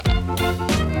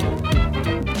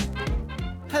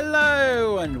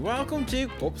welcome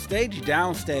to Upstage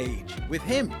Downstage, with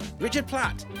him, Richard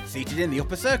Platt, seated in the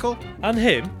upper circle. And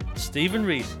him, Stephen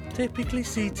Rees, typically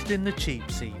seated in the cheap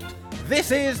seat. This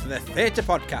is the Theatre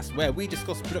Podcast, where we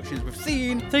discuss productions we've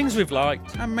seen, Things we've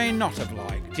liked, and may not have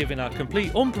liked, giving our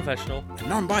complete unprofessional and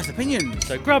non-biased opinions.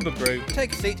 So grab a brew,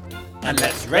 Take a seat, and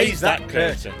let's raise that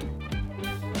curtain.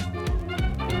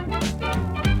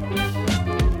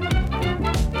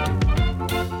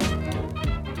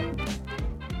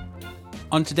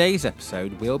 On today's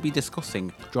episode, we'll be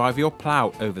discussing Drive Your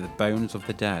Plough Over the Bones of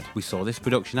the Dead. We saw this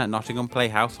production at Nottingham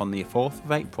Playhouse on the 4th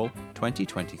of April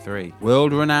 2023.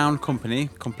 World-renowned company,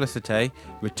 Complicité,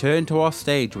 returned to our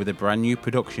stage with a brand new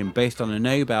production based on a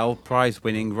Nobel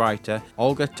Prize-winning writer,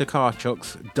 Olga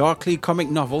Tokarczuk's darkly comic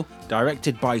novel,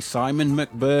 directed by Simon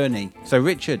McBurney. So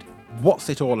Richard, what's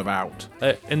it all about?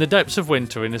 In the depths of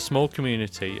winter, in a small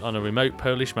community on a remote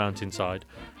Polish mountainside,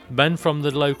 men from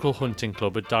the local hunting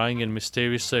club are dying in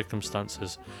mysterious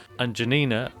circumstances, and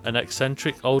Janina, an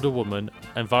eccentric older woman,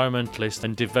 environmentalist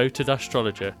and devoted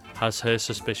astrologer, has her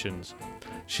suspicions.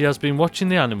 She has been watching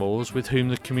the animals with whom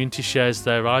the community shares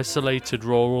their isolated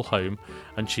rural home,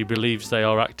 and she believes they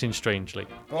are acting strangely.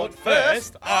 But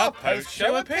first, our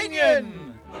post-show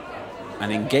opinion!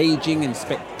 An engaging and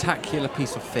spectacular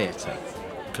piece of theatre.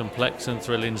 Complex and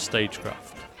thrilling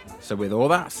stagecraft. So with all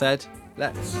that said,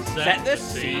 let's Set the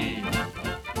scene!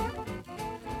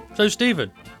 So,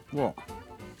 Stephen, What?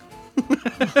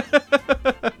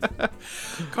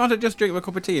 Can't I just drink my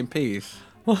cup of tea in peace?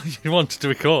 well, you wanted to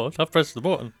record. I pressed the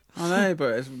button. I know,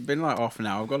 but it's been like half an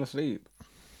hour. I've gone to sleep.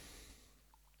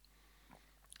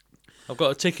 I've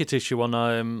got a ticket issue on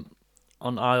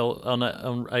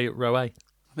row A.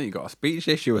 I think you got a speech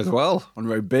issue as well on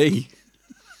row B.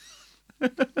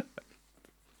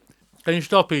 Can you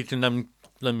stop eating them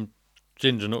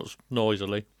ginger nuts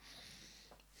noisily?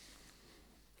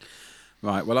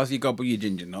 Right, well, as you gobble your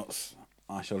ginger nuts,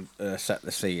 I shall set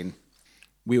the scene.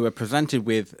 We were presented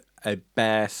with a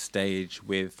bare stage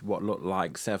with what looked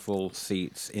like several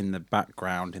seats in the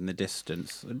background, in the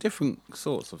distance, different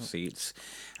sorts of seats.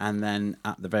 And then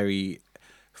at the very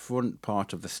front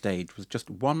part of the stage was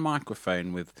just one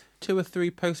microphone with 2 or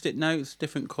 3 post-it notes,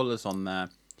 different colours on there.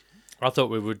 I thought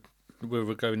we were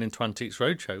going into Antiques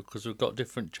Roadshow because we've got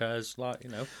different chairs, like, you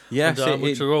know, Yes,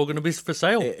 which are all going to be for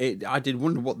sale. I did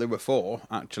wonder what they were for,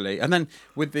 actually. And then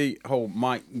with the whole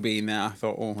mic being there, I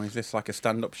thought, oh, is this like a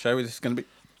stand-up show? Is this going to be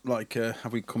like,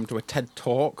 have we come to a TED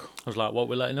Talk? I was like, what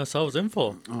we're letting ourselves in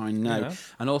for? Oh, I know. You know?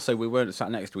 And also, we weren't sat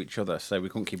next to each other, so we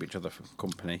couldn't keep each other for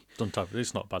company. Sometimes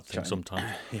it's not a bad thing. Sometimes,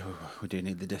 Yeah, we do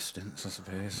need the distance, I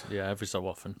suppose. yeah, every so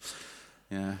often.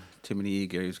 Yeah, too many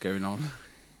egos going on.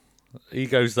 He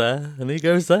goes there and he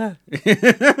goes there.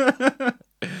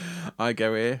 I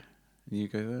go here, and you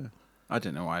go there. I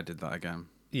don't know why I did that again.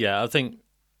 Yeah, I think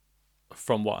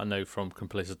from what I know from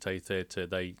Complicité Theatre,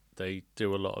 they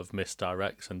do a lot of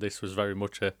misdirects, and this was very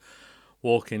much a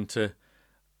walk into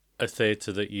a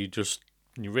theatre that you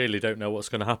really don't know what's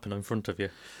going to happen in front of you.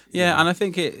 Yeah, and I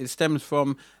think it stems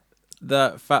from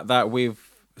the fact that we've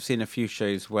seen a few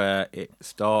shows where it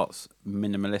starts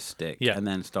minimalistic and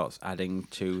then starts adding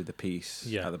to the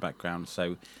piece at the background.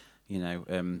 So, you know,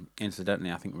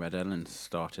 incidentally, I think Red Ellen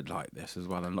started like this as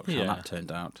well, and look how that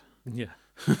turned out. Yeah,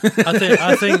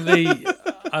 I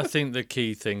think the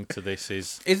key thing to this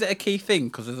is it a key thing?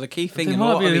 Because there's a key thing there in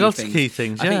might a lot be of these lots things. of key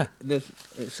things. I Yeah, think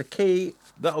it's a key.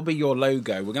 That'll be your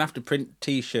logo. We're going to have to print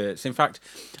T-shirts. In fact,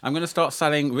 I'm going to start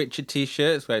selling Richard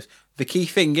T-shirts where it's, the key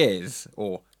thing is,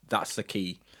 or that's the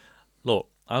key. Look,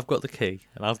 I've got the key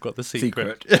and I've got the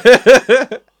secret.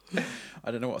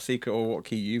 I don't know what secret or what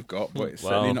key you've got, but it's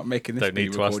certainly not making this be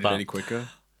recorded any quicker.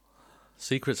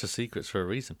 Secrets are secrets for a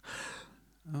reason.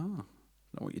 Oh,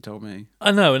 not what you told me.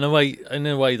 I know, in a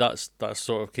way, that's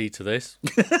sort of key to this.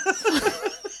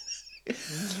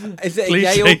 Is it a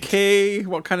Yale key?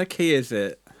 What kind of key is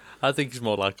it? I think it's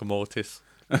more like a mortise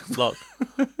lock.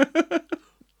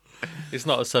 It's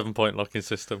not a 7-point locking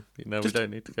system. You know, Just we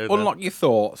don't need to go there. Unlock your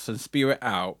thoughts and spew it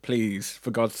out, please,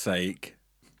 for God's sake.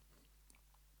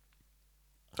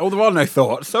 Oh, there are no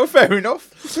thoughts, so fair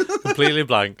enough. Completely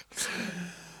blank.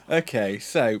 Okay,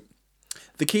 so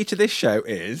the key to this show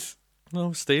is... No,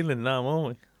 we're stealing now, aren't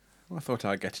we? Well, I thought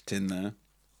I'd get it in there.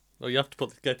 Well, you have to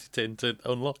get it in to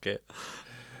unlock it.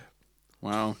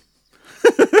 Wow.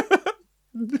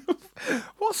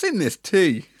 What's in this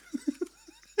tea?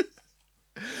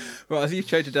 Well, as you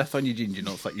choke to death on your ginger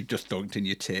nuts like you just dunked in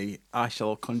your tea, I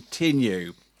shall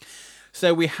continue.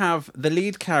 So we have the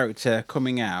lead character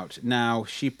coming out. Now,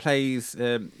 she plays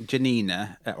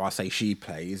Janina. Well, I say she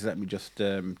plays. Let me just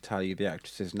tell you the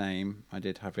actress's name. I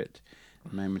did have it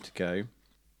a moment ago.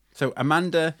 So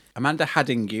Amanda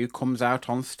Haddingu comes out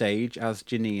on stage as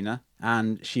Janina,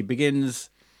 and she begins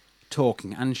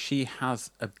talking, and she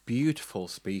has a beautiful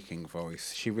speaking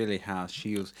voice. She really has.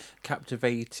 She was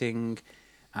captivating,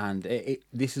 and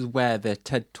this is where the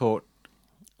TED Talk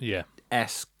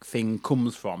esque thing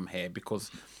comes from here, because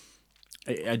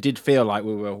I did feel like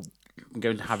we were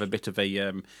going to have a bit of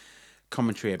a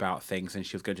commentary about things, and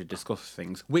she was going to discuss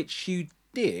things, which she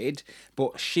did,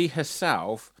 but she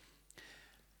herself,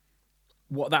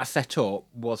 what that set up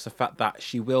was the fact that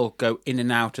she will go in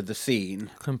and out of the scene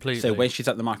completely. So when she's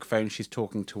at the microphone, she's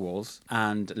talking to us,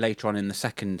 and later on in the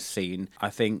second scene, I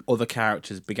think other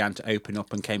characters began to open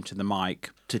up and came to the mic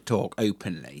to talk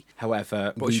openly.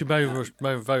 However, she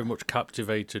very much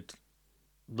captivated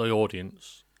the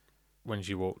audience when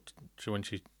she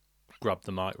grabbed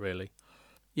the mic, really.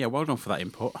 Yeah, well done for that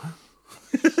input.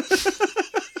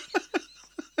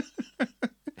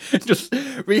 Just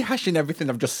rehashing everything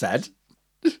I've just said.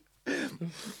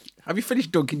 Have you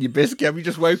finished dunking your biscuit? Have you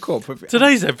just woke up?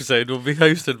 Today's episode will be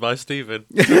hosted by Stephen.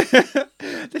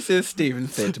 This is Stephen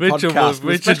Theatre podcast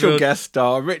with special guest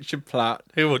star Richard Platt.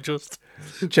 Who will just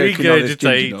choking on his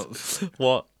ginger nuts.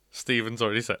 What Stephen's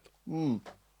already said.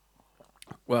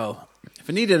 Well, if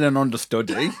I needed an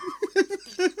understudy...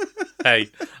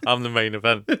 Hey, I'm the main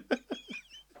event.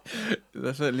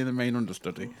 That's certainly the main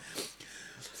understudy.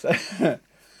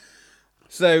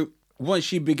 So once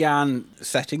she began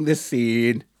setting the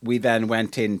scene, we then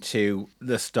went into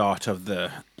the start of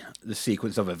the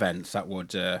sequence of events that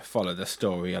would follow the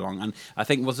story along. And I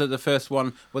think, was it the first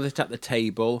one, was it at the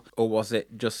table, or was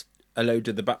it just a load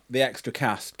of the extra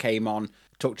cast came on,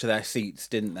 took to their seats,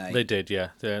 didn't they? They did, yeah.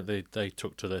 They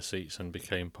took to their seats and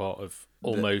became part of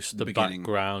almost the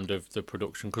background of the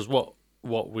production. Because what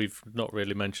we've not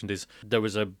really mentioned is there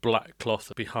was a black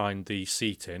cloth behind the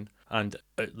seating, and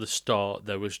at the start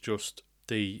there was just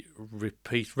the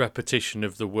repetition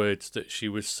of the words that she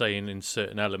was saying in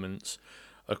certain elements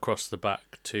across the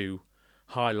back to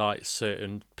highlight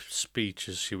certain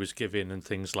speeches she was giving and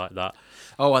things like that.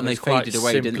 Oh, and they faded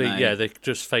away, didn't they? Yeah, they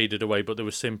just faded away, but they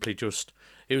were simply just...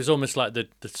 It was almost like the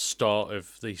start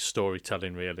of the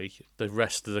storytelling, really. The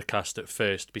rest of the cast at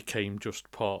first became just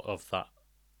part of that.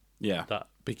 Yeah. That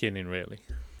beginning, really.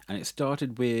 And it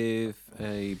started with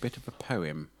a bit of a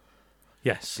poem.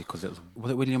 Yes. Because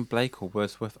was it William Blake or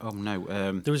Wordsworth? Oh,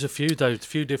 no. There was a few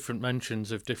different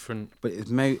mentions of different... But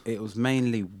it was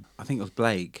mainly, I think it was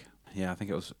Blake. Yeah, I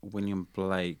think it was William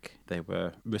Blake. They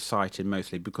were recited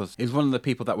mostly because it was one of the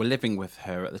people that were living with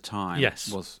her at the time.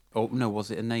 Yes.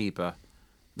 Was it a neighbour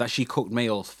that she cooked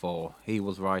meals for? He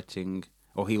was writing,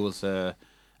 or he was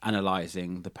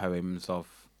analysing the poems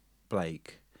of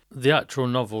Blake. The actual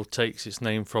novel takes its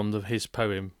name from his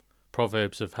poem,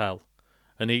 Proverbs of Hell.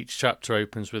 And each chapter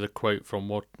opens with a quote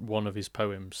from one of his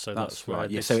poems. So that's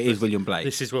right. Yeah, so it is William Blake.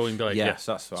 This is William Blake. Yes,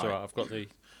 that's right. That's right. I've got the...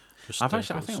 I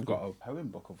think I've got a poem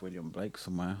book of William Blake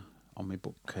somewhere on my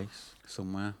bookcase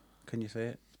somewhere. Can you see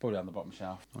it? It's probably on the bottom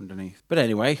shelf underneath. But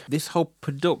anyway, this whole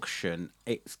production,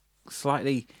 it's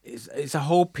a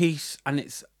whole piece, and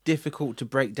it's difficult to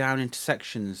break down into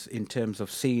sections in terms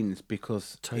of scenes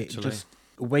because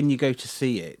when you go to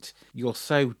see it, you're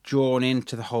so drawn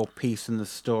into the whole piece and the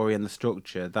story and the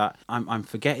structure that I'm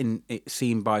forgetting it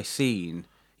scene by scene.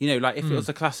 You know, like if it was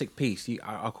a classic piece,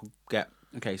 I could get...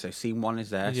 Okay, so scene 1 is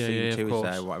there, scene 2 is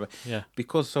there, whatever. Yeah.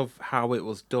 Because of how it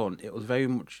was done, it was very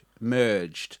much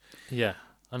merged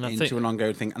into an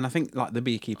ongoing thing. And I think, like, the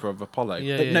Beekeeper of Apollo...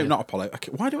 not Apollo.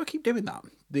 Why do I keep doing that?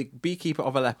 The Beekeeper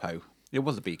of Aleppo. It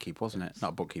was a beekeeper, wasn't it? Not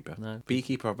a bookkeeper. No.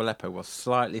 Beekeeper of Aleppo was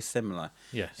slightly similar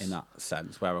in that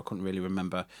sense, where I couldn't really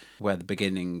remember where the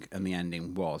beginning and the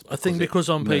ending was. I think because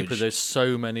on paper there's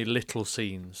so many little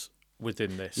scenes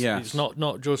within this. Yes. It's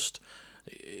not just...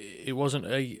 It wasn't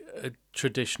a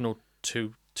traditional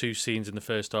two scenes in the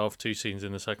first half, 2 scenes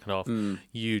in the second half.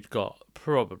 You'd got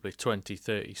probably 20,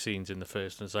 30 scenes in the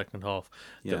first and second half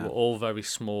that were all very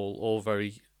small, all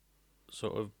very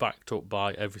sort of backed up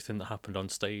by everything that happened on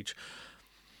stage.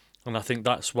 And I think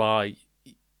that's why,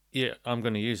 I'm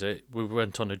going to use it. We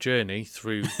went on a journey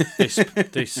through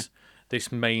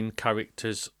this main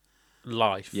character's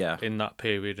life in that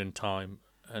period and time,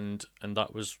 and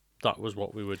that was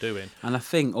what we were doing. And I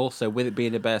think also with it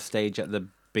being a bare stage at the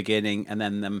beginning and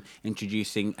then them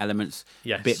introducing elements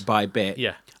bit by bit,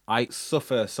 I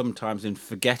suffer sometimes in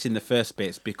forgetting the first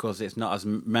bits because it's not as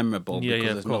memorable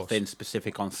because there's nothing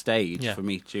specific on stage for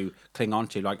me to cling on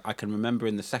to. Like I can remember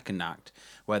in the second act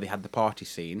where they had the party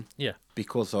scene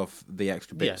because of the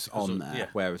extra bits on there,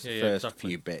 whereas the first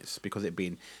few bits, because it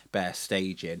being bare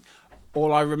staging,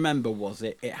 All I remember was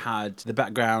it had the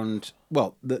background,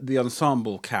 well, the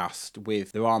ensemble cast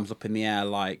with their arms up in the air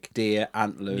like deer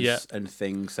antlers and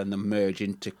things, and them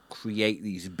merging to create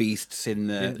these beasts in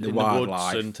the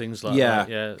wildlife. The woods and things like that.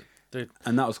 Yeah.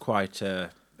 And that was quite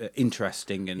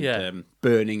interesting and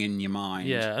burning in your mind.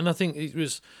 Yeah, and I think it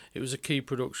was a key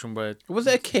production where... Was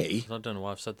it a key? I don't know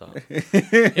why I've said that.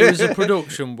 It was a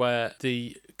production where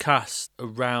the cast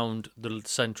around the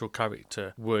central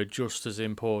character were just as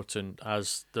important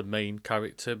as the main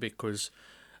character, because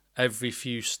every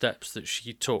few steps that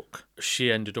she took,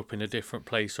 she ended up in a different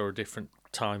place or a different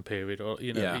time period, or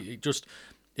it just,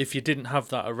 if you didn't have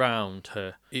that around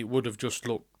her, it would have just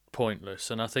looked pointless.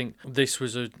 And I think this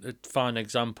was a fine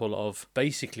example of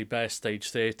basically bare stage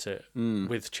theatre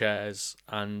with chairs,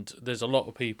 and there's a lot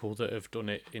of people that have done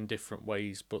it in different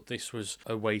ways, but this was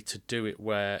a way to do it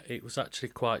where it was actually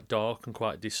quite dark and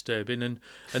quite disturbing. And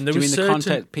there do you was mean the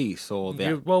content piece or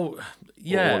the all of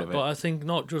it? But I think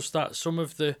not just that, some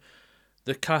of the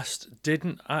cast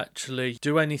didn't actually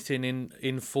do anything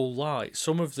in full light.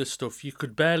 Some of the stuff you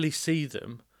could barely see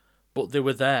them, but they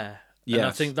were there. Yes. And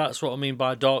I think that's what I mean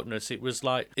by darkness. It was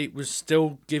like, it was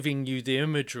still giving you the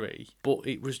imagery, but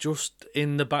it was just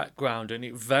in the background, and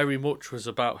it very much was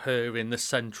about her in the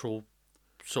central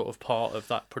sort of part of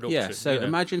that production. Yeah, so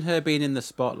imagine her being in the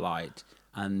spotlight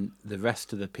and the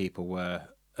rest of the people were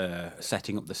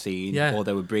setting up the scene, or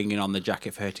they were bringing on the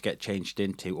jacket for her to get changed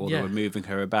into, or they were moving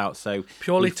her about. So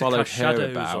purely we followed to cast her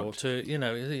shadows about. or to,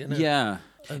 Yeah.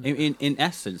 In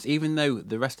essence, even though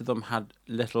the rest of them had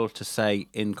little to say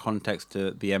in context to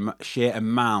the sheer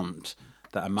amount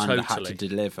that Amanda had to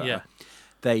deliver,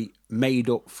 they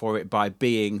made up for it by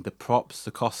being the props,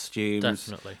 the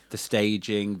costumes, the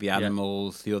staging, the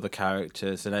animals, the other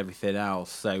characters, and everything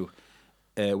else. So,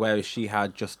 whereas she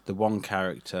had just the one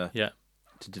character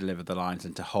to deliver the lines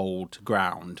and to hold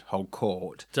ground, hold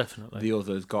court, the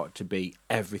others got to be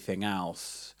everything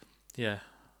else. Yeah,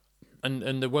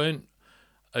 and they weren't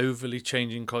overly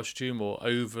changing costume or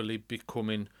overly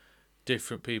becoming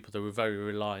different people. They were very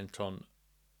reliant on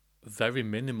very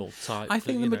minimal type. I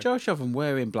think the majority of them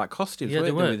were in black costumes. Yeah,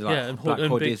 they were. With black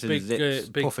hoodies and zips,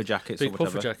 big puffer jackets, big or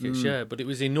whatever. Puffer jackets. Yeah, but it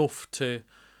was enough to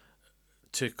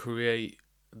create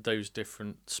those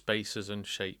different spaces and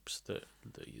shapes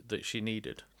that she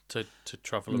needed to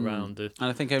travel around the and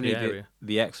I think only the area.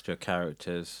 The extra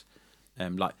characters,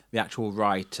 like the actual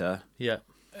writer,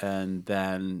 and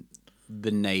then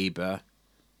the neighbour,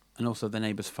 and also the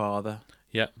neighbour's father.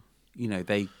 Yeah,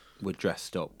 they were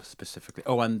dressed up specifically.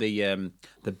 Oh, and the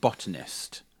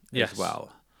botanist as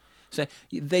well. So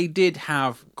they did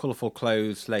have colourful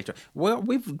clothes later. Well,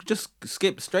 we've just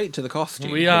skipped straight to the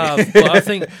costume. We have, but I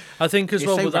think as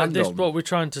well. So This, what we're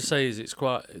trying to say is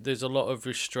there's a lot of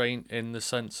restraint in the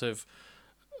sense of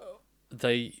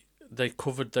they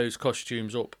covered those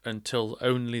costumes up until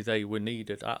only they were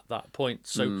needed at that point.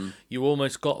 So you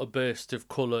almost got a burst of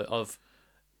colour of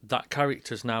that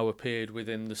character's now appeared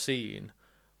within the scene,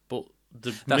 but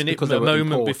the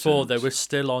moment before they were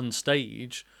still on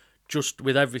stage, just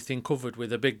with everything covered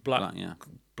with a big black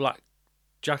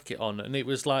jacket on, and it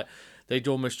was like they'd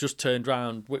almost just turned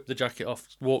round, whipped the jacket off,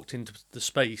 walked into the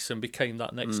space, and became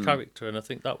that next character. And I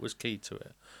think that was key to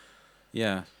it.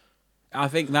 Yeah, I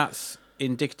think that's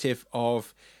indicative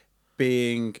of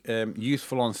being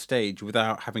useful on stage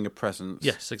without having a presence.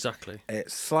 Yes, exactly.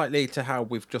 It's slightly to how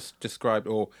we've just described,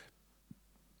 or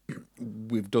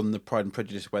we've done the Pride and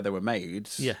Prejudice where they were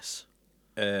maids. Yes.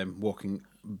 Walking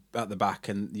at the back,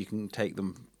 and you can take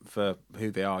them for who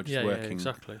they are, just working. Yeah,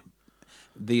 exactly.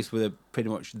 These were pretty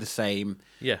much the same.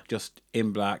 Yeah. Just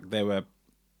in black. They were,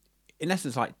 in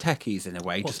essence, like techies in a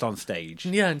way, just on stage.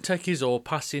 Yeah, and techies or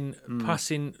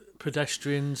passing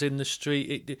pedestrians in the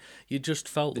street. You just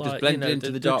felt they like just blended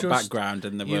into the dark background,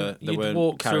 and you'd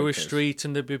walk through a street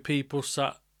and there'd be people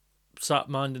sat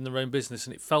minding their own business,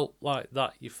 and it felt like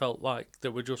that. You felt like they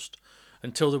were just,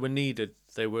 until they were needed,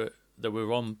 they were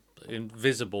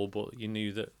invisible, but you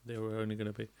knew that they were only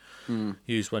going to be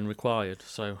used when required.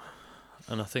 So,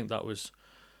 and I think that was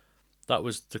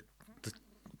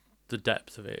the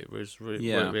depth of it. It was worked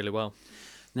really well.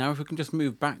 Now, if we can just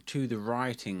move back to the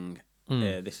writing,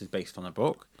 this is based on a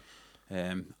book.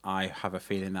 I have a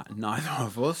feeling that neither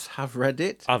of us have read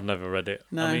it. I've never read it.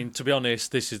 No. I mean, to be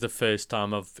honest, this is the first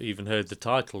time I've even heard the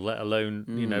title, let alone,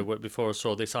 before I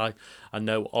saw this. I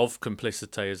know of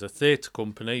Complicity as a theatre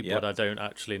company, but I don't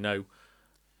actually know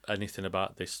anything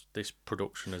about this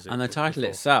production. And the title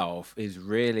itself is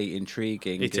really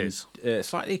intriguing. It is.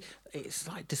 Slightly, it's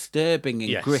like disturbing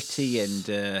and gritty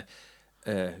and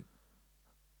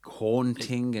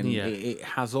haunting, and it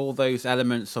has all those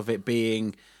elements of it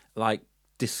being like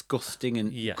disgusting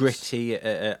and Yes. gritty.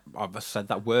 I've said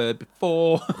that word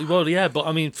before. Well, yeah, but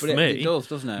I mean, for But me, it does,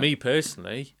 doesn't it? me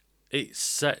personally, it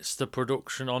sets the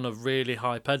production on a really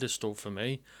high pedestal for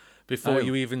me before Oh.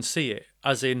 you even see it.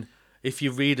 As in, if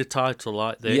you read a title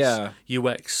like this, Yeah. you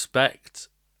expect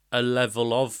a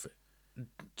level of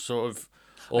sort of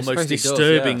almost suppose it does,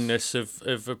 disturbingness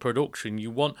of a production. You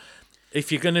want,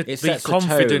 if you're going to be sets a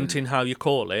confident tone. in how you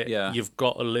call it, Yeah. you've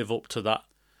got to live up to that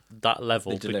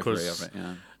level, The delivery of it,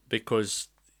 yeah. because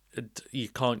you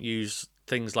can't use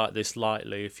things like this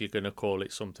lightly if you're going to call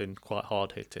it something quite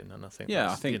hard hitting. And I think Yeah,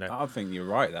 that's, I think you're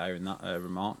right there in that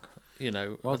remark.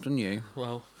 Well done, you.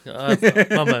 Well, I've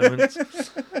my moments,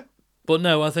 but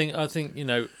no, I think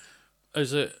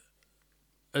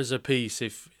as a piece,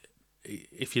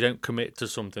 if you don't commit to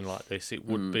something like this, it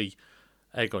would be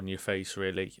egg on your face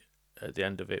really at the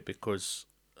end of it, because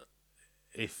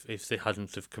if they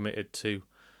hadn't have committed to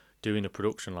doing a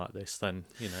production like this, then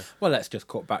Well, let's just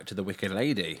cut back to the Wicked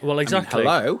Lady. Well, exactly.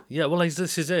 I mean, hello. Yeah, well,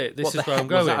 this is it. This What is the where heck I'm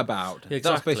going. was that about? Yeah,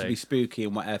 That was supposed to exactly. be spooky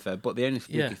and whatever, but the only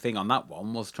spooky Yeah. thing on that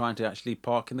one was trying to actually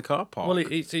park in the car park. Well,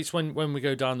 it's when we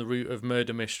go down the route of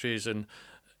murder mysteries, and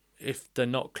if they're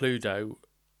not clued out,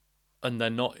 and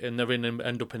end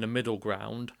up in a middle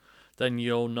ground, then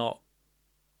you're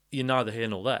neither here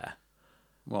nor there.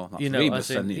 Well, that's Rebus, Rebus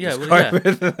then you yeah, describe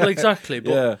it. well, exactly.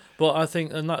 But Yeah. but I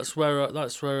think, and that's where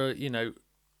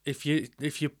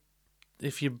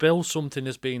if you build something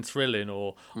as being thrilling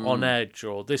or on edge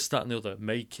or this, that, and the other,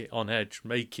 make it on edge,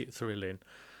 make it thrilling.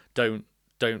 Don't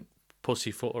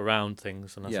pussyfoot around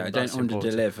things. And I think don't that's important.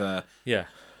 under-deliver Yeah.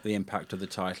 the impact of the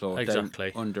title, or Exactly.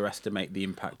 don't underestimate the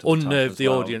impact of the title Unnerve as the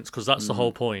well. audience, because that's the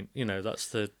whole point. That's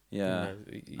the Yeah.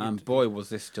 you And boy, was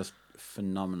this just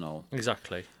phenomenal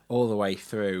exactly. all the way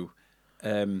through.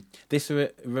 This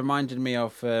reminded me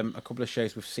of a couple of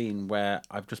shows we've seen where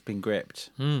I've just been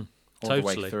gripped all the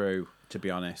way Totally. through, to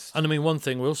be honest. And I mean, one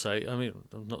thing we'll say, I'm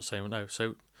not saying no.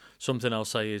 So something I'll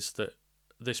say is that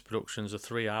this production's a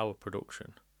 3-hour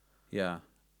production, Yeah.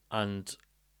 and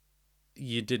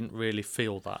you didn't really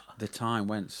feel that The time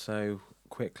went so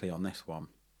quickly on this one.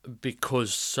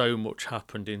 because so much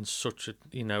happened in such a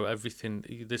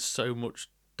everything. There's so much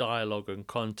dialogue and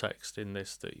context in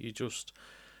this that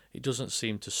it doesn't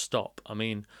seem to stop. I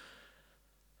mean,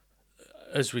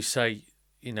 as we say,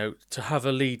 to have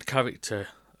a lead character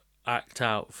act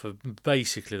out for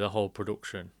basically the whole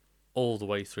production all the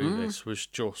way through this was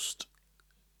just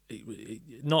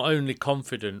not only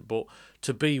confident, but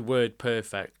to be word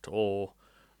perfect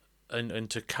and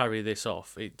to carry this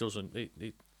off, it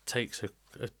takes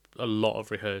a lot of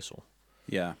rehearsal.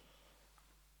 Yeah.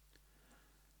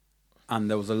 And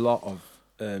there was a lot of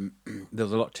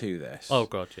to this. Oh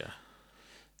God, yeah.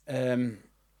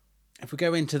 If we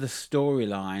go into the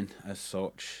storyline as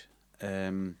such,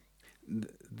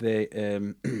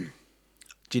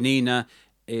 Janina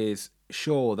is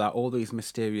sure that all these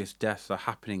mysterious deaths are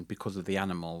happening because of the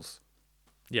animals.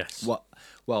 Yes.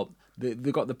 Well,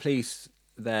 they've got the police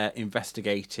there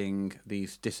investigating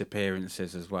these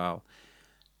disappearances as well,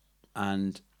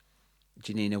 and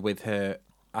Janina, with her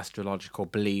astrological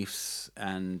beliefs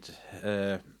and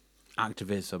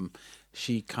activism,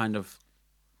 she kind of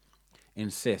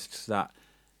insists that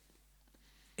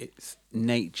it's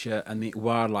nature and the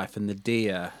wildlife and the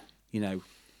deer.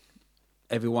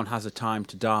 Everyone has a time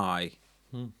to die,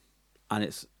 and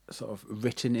it's sort of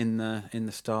written in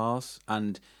the stars.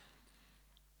 And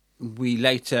we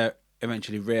later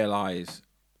eventually realise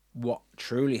what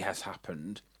truly has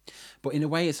happened, but in a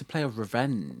way, it's a play of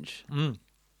revenge.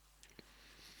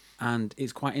 And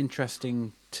it's quite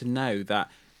interesting to know that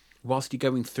whilst you're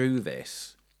going through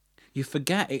this, you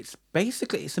forget it's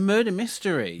a murder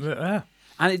mystery. Yeah.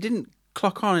 And it didn't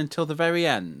clock on until the very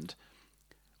end,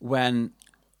 when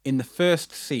in the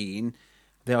first scene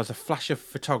there was a flash of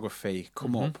photography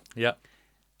come up, Yeah.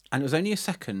 and it was only a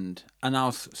second, and I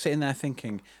was sitting there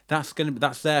thinking that's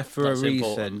there for That's a reason.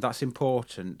 important. That's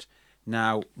important.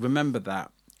 Now remember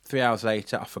that 3 hours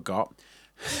later I forgot.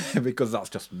 Because that's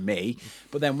just me.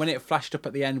 But then when it flashed up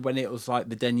at the end, when it was like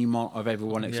the denouement of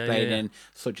everyone explaining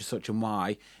such and such and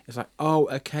why, it's like, oh,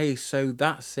 okay, so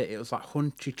that's it. It was like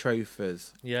hunty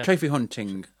trophies. Yeah. Trophy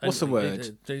hunting. What's the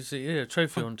word?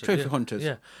 Trophy hunters. Trophy hunters.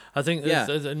 Yeah. I think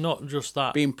they're not just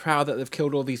that. Being proud that they've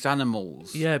killed all these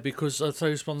animals. Yeah, because I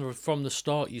suppose from the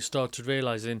start you started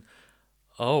realising,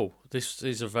 oh, this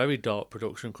is a very dark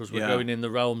production, because we're going in the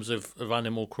realms of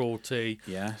animal cruelty,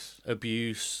 Yes.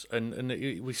 abuse, and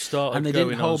we started And they going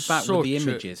didn't hold on back with the such a-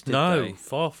 images, did no, they?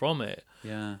 far from it.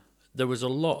 Yeah. There was a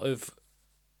lot of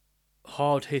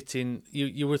hard hitting.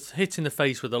 You were hit in the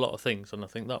face with a lot of things, and I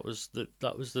think that was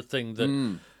the thing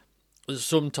that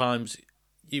sometimes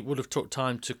it would have took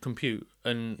time to compute,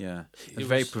 and Yeah, it it's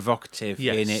very was- provocative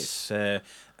Yes. in its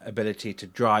ability to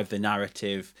drive the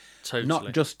narrative, Totally.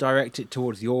 not just direct it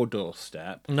towards your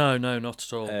doorstep No, not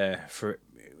at all. for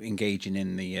engaging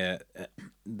in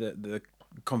the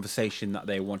conversation that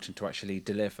they wanted to actually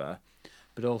deliver,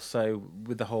 but also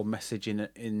with the whole message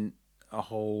in a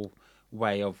whole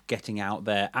way of getting out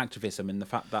their activism and the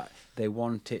fact that they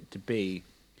want it to be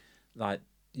like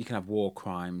you can have war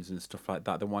crimes and stuff like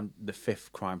that. They want the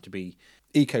fifth crime to be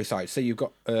ecocide. So you've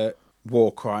got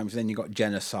war crimes, and then you've got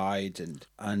genocide and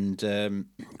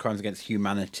crimes against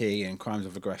humanity and crimes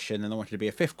of aggression, and they wanted to be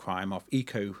a fifth crime of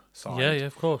ecocide. Yeah,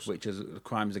 of course. Which is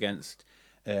crimes against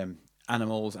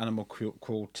animals, animal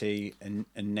cruelty, and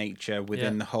nature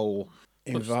within the whole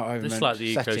environment. It's like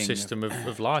the setting ecosystem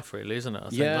of life, really, isn't it? I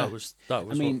think Yeah. that was I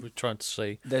mean, what we're trying to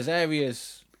see. There's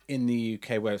areas in the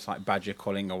UK where it's like badger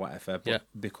culling or whatever, but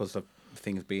because of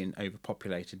things being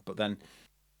overpopulated. But then,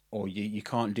 or you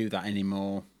can't do that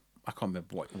anymore. I can't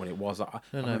remember what it was. I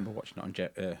remember watching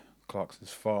it on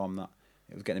Clarkson's farm that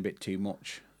it was getting a bit too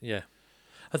much. Yeah,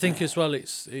 I think as well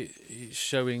it's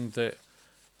showing that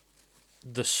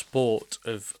the sport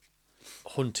of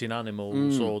hunting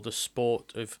animals or the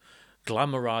sport of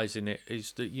glamorizing it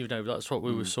is that that's what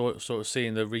we were sort of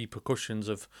seeing the repercussions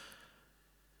of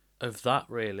that,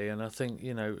 really. And I think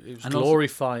it was And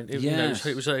glorifying. also,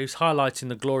 It was highlighting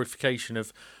the glorification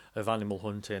of animal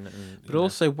hunting, but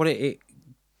also what it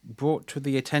brought to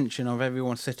the attention of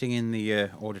everyone sitting in the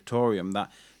auditorium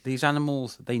that these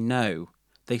animals, they know,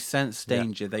 they sense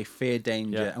danger, they fear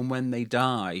danger, and when they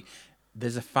die,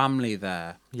 there's a family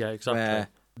there. Yeah, exactly. Where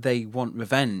they want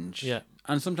revenge. Yeah.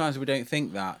 And sometimes we don't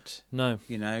think that. No.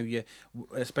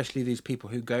 Especially these people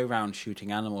who go around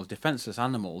shooting animals, defenceless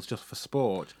animals, just for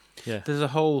sport. Yeah. There's a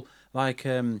whole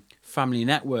family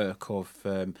network of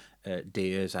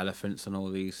deers, elephants, and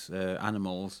all these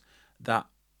animals that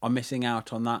are missing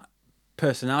out on that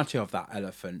personality of that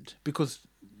elephant, because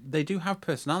they do have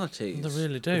personalities. They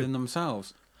really do. Within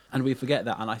themselves. And we forget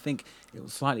that. And I think it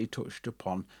was slightly touched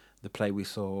upon the play we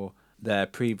saw there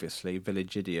previously,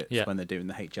 Village Idiots, when they're doing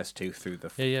the HS2 through the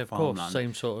of farmland. course,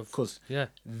 same sort of. Because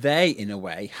they, in a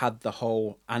way, had the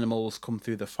whole animals come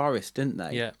through the forest, didn't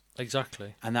they? Yeah,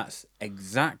 exactly. And that's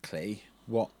exactly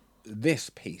what this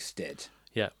piece did.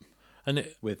 Yeah. And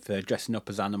with dressing up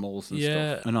as animals and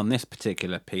Yeah. stuff. And on this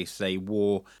particular piece, they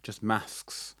wore just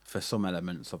masks for some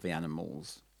elements of the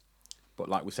animals. But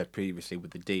like we said previously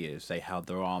with the deers, they held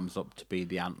their arms up to be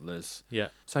the antlers. Yeah.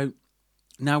 So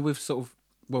now we've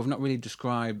we've not really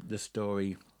described the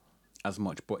story as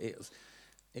much, but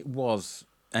it was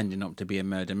ending up to be a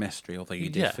murder mystery, although you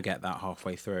did forget that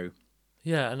halfway through.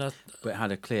 Yeah, but it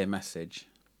had a clear message.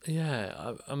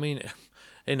 Yeah, I mean,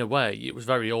 in a way, it was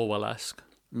very Orwell-esque.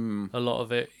 A lot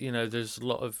of it, there's a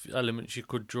lot of elements you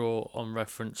could draw on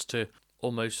reference to.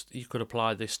 Almost, you could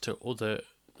apply this to other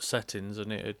settings,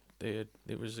 and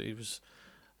it was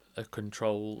a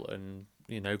control and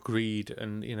greed,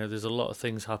 and there's a lot of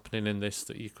things happening in this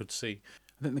that you could see.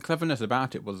 I think the cleverness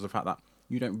about it was the fact that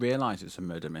you don't realise it's a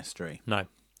murder mystery. No,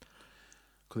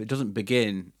 because it doesn't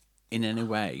begin in any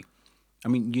way. I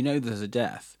mean, there's a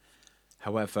death.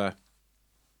 However,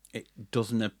 it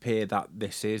doesn't appear that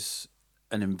this is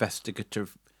an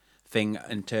investigative thing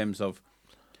in terms of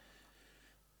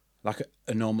like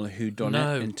a normal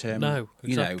whodunit. No,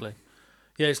 exactly.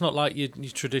 Yeah, it's not like your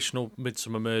traditional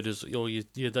Midsummer Murders or your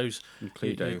those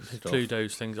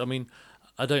Cluedo things. I mean,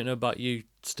 I don't know about you,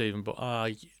 Stephen, but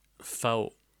I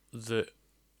felt that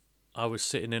I was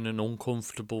sitting in an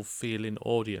uncomfortable feeling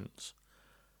audience.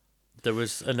 There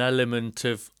was an element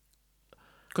of...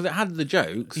 Because it had the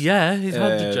jokes. Yeah, it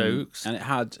had the jokes. And it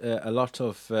had a lot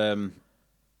of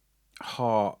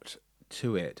heart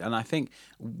to it. And I think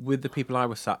with the people I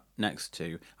was sat next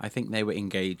to, I think they were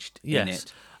engaged in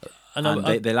it. And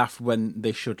they laughed when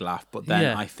they should laugh. But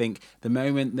then I think the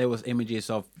moment there was images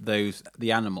of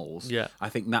the animals, I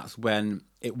think that's when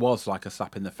it was like a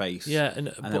slap in the face. Yeah, and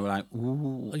they were like,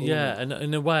 ooh. Yeah, and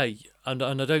in a way, and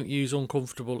I don't use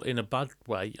uncomfortable in a bad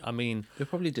way. I mean, they're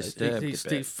probably disturbed.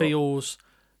 It feels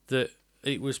that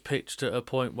it was pitched at a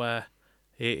point where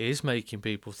it is making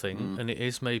people think, and it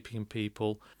is making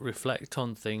people reflect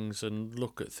on things and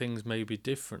look at things maybe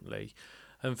differently.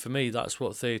 And for me, that's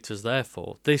what theatre's there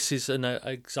for. This is an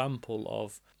example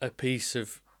of a piece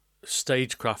of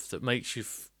stagecraft that makes you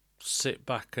sit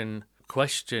back and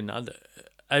question. And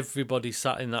everybody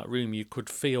sat in that room, you could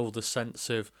feel the sense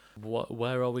of,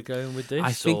 where are we going with this?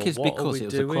 I think it's because it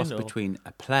was a cross doing, between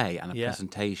a play and a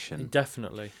presentation.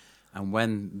 Definitely. And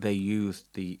when they used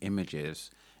the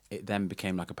images, it then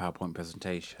became like a PowerPoint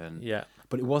presentation. Yeah.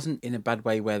 But it wasn't in a bad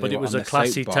way where they But were it was on a the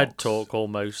classy soapbox. TED talk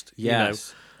almost.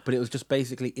 Yes. But it was just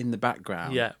basically in the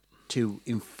background Yeah. to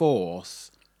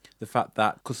enforce the fact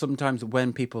that, because sometimes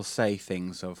when people say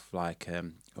things of like,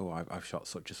 I've shot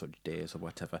such and such deers or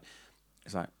whatever,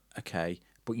 it's like, okay,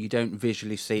 but you don't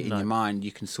visually see it in your mind.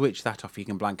 You can switch that off, you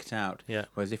can blank it out. Yeah.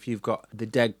 Whereas if you've got the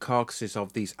dead carcasses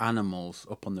of these animals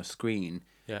up on the screen,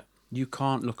 Yeah. you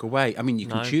can't look away. I mean, you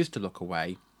can No. choose to look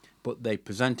away, but they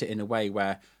present it in a way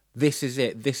where this is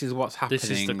it, this is what's happening. This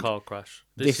is the car crash.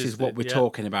 This is what we're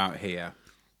talking about here.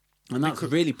 And that's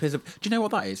really piss. Do you know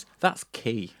what that is? That's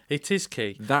key. It is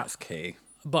key. That's key.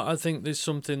 But I think there's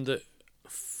something that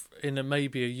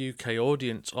maybe a UK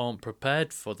audience aren't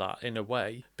prepared for that in a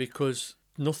way, because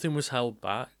nothing was held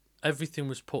back. Everything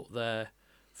was put there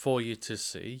for you to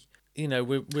see. You know,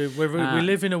 we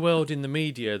live in a world in the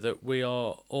media that we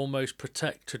are almost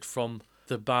protected from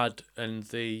the bad and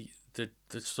the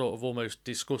sort of almost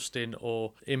disgusting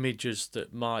or images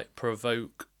that might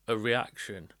provoke a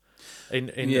reaction. In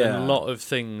a lot of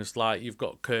things, like you've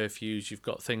got curfews, you've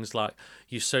got things like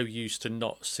you're so used to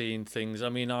not seeing things. I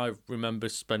mean, I remember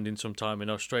spending some time in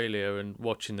Australia and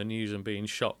watching the news and being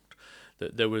shocked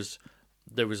that there was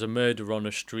a murder on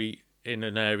a street in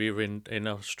an area in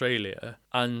Australia,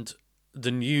 and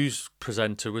the news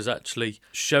presenter was actually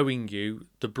showing you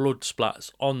the blood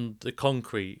splats on the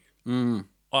concrete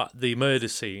at the murder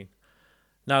scene.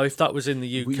 Now, if that was in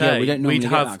the UK, we don't normally we'd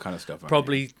get have that kind of stuff,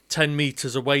 probably 10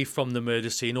 metres away from the murder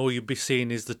scene, all you'd be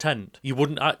seeing is the tent. You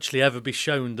wouldn't actually ever be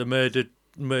shown the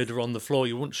murder on the floor.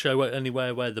 You wouldn't show it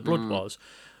anywhere where the blood was.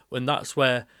 And that's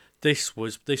where this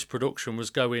production was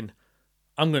going,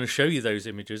 I'm going to show you those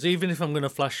images. Even if I'm going to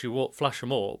flash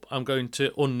them up, I'm going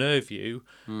to unnerve you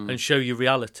and show you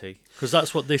reality. Because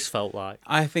that's what this felt like.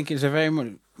 I think it's a very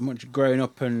much grown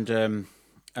up and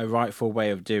a rightful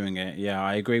way of doing it. Yeah,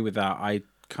 I agree with that.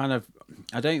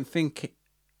 I don't think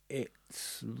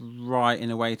it's right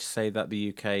in a way to say that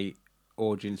the UK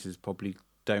audiences probably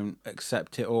don't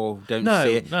accept it or don't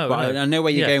see it. No, but no. I know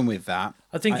where you're going with that.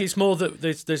 I think it's more that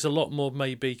there's a lot more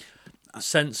maybe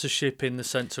censorship in the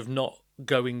sense of not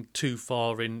going too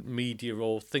far in media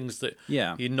or things that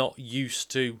you're not used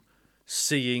to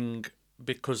seeing,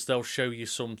 because they'll show you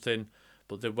something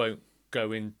but they won't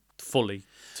go in fully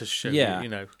to show you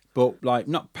know. But like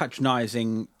not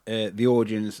patronising the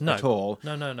audience at all.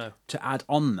 No. To add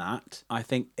on that, I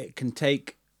think it can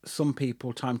take some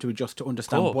people time to adjust to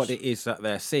understand what it is that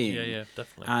they're seeing. Yeah,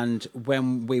 definitely. And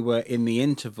when we were in the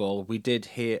interval, we did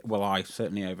hear, well, I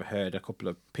certainly overheard a couple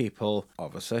of people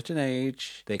of a certain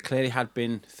age. They clearly had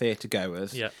been theatre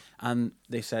goers. Yeah. And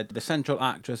they said the central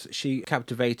actress, she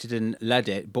captivated and led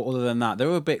it. But other than that, they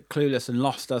were a bit clueless and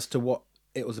lost as to what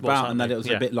it was about and that it was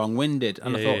a bit long-winded.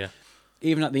 And I thought,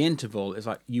 even at the interval, it's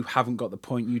like, you haven't got the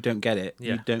point, you don't get it.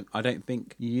 Yeah. I don't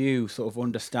think you sort of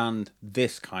understand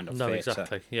this kind of theatre.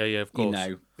 Exactly. Yeah, of course. You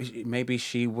know, maybe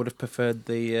she would have preferred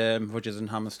the Rodgers and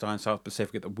Hammerstein South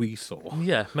Pacific that we saw.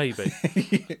 Yeah, maybe.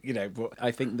 You know, but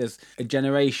I think there's a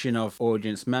generation of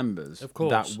audience members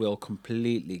that will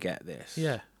completely get this.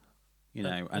 Yeah. You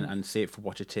know, and see it for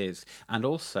what it is. And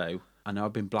also, I know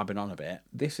I've been blabbing on a bit,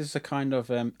 this is a kind of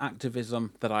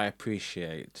activism that I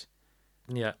appreciate.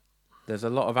 Yeah. There's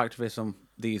a lot of activism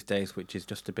these days which is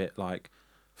just a bit like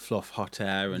fluff, hot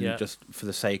air, and just for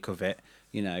the sake of it.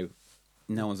 You know,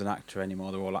 no one's an actor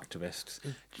anymore; they're all activists. Do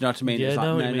you know what I mean? Yeah, it's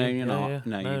like, no, you're not. Yeah.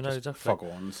 No, you're just exactly.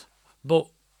 foghorns. But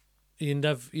you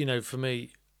never, for me,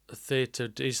 theatre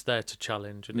is there to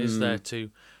challenge and is there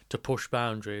to push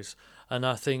boundaries. And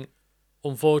I think,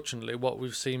 unfortunately, what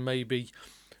we've seen maybe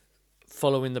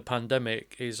following the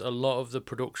pandemic is a lot of the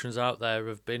productions out there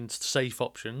have been safe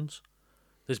options.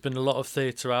 There's been a lot of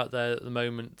theatre out there at the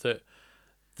moment that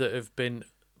have been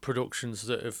productions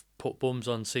that have put bums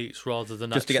on seats rather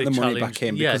than just actually to get the money back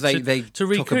in, because they to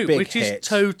recoup, took a big which hit. is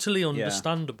totally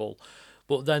understandable.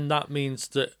 But then that means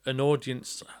that an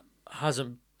audience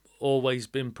hasn't always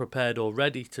been prepared or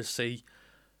ready to see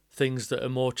things that are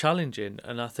more challenging,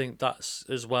 and I think that's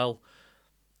as well.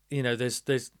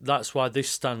 There's that's why this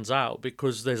stands out,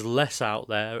 because there's less out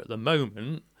there at the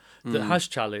moment that has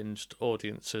challenged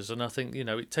audiences, and I think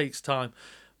it takes time,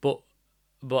 but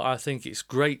I think it's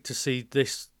great to see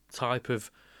this type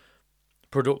of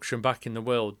production back in the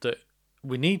world. That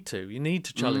you need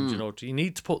to challenge an audience, you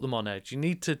need to put them on edge, you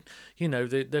need to,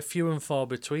 they're few and far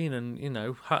between,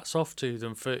 and hats off to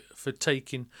them for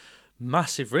taking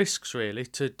massive risks really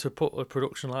to put a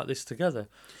production like this together.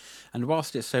 And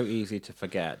whilst it's so easy to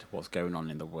forget what's going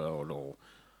on in the world or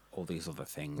all these other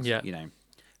things,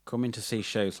 coming to see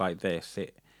shows like this,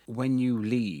 when you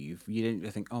leave, you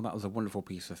don't think, oh, that was a wonderful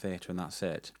piece of theatre and that's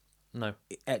it. No.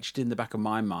 etched in the back of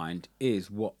my mind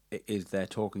is what it is they're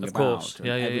talking Of about. course. And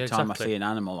Yeah, every time exactly. I see an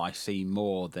animal, I see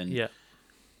more than Yeah.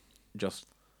 just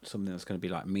something that's going to be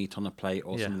like meat on a plate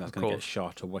or Yeah, something that's of going to get course.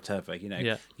 shot or whatever.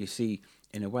 Yeah. You see,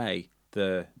 in a way,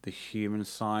 the human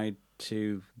side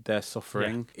to their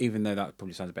suffering, even though that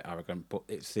probably sounds a bit arrogant, but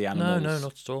it's the animals. No,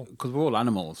 not at all. Because we're all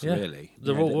animals, Yeah. really.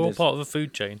 We're all part of a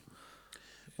food chain.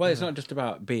 Well, it's not just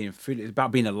about being food, it's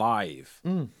about being alive.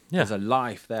 Yeah. There's a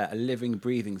life there, a living,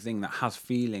 breathing thing that has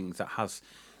feelings, that has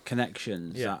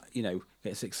connections, Yeah. that,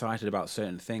 gets excited about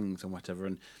certain things and whatever.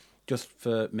 And just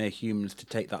for mere humans to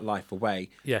take that life away,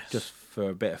 Yes. just for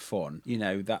a bit of fun,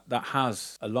 that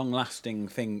has a long-lasting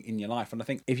thing in your life. And I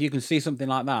think if you can see something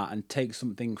like that and take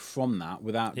something from that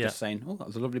without just saying, "Oh, that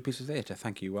was a lovely piece of theatre,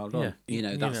 thank you, well done,"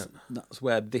 that's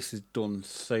where this is done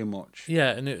so much.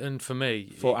 Yeah, and for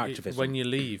me, For activism. when you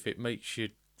leave, it makes you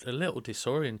a little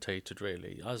disorientated,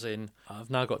 really. As in,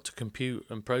 I've now got to compute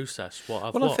and process what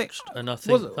I've watched, and I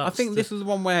think this was the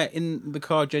one where in the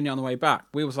car journey on the way back,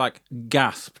 we was like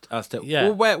gasped as to, Yeah.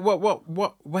 well,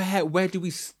 where do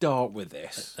we start with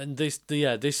this? And this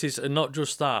is, and not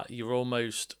just that. You're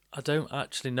almost. I don't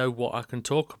actually know what I can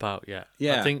talk about yet.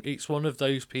 Yeah. I think it's one of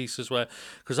those pieces where,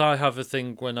 because I have a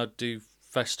thing when I do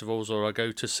festivals or I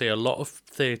go to see a lot of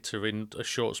theatre in a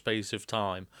short space of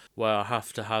time, where I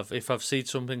have to have, if I've seen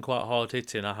something quite hard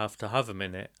hitting, I have to have a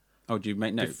minute. Oh, do you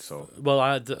make notes or? Well,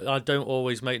 I don't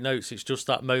always make notes. It's just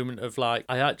that moment of like,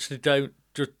 I actually don't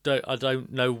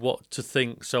know what to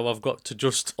think, so I've got to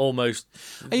just almost.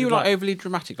 Are you like overly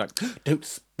dramatic? Like, don't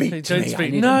speak to me. I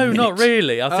need a No, minute." not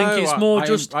really. I think it's more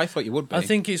just. I thought you would be. I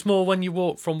think it's more when you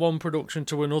walk from one production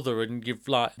to another, and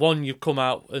you've come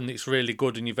out and it's really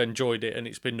good and you've enjoyed it and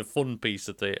it's been a fun piece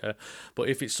of theatre. But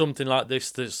if it's something like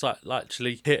this that's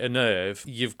actually hit a nerve,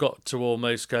 you've got to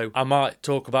almost go, I might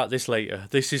talk about this later.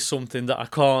 This is something that I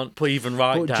can't even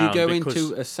write down. Do you go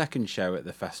into a second show at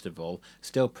the festival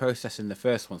still processing the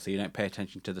first one, so you don't pay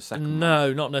attention to the second one?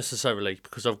 No, not necessarily,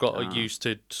 because I've got used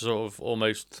to sort of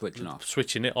almost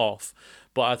switching it off.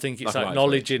 But I think it's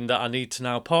acknowledging that I need to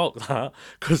now park that,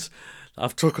 because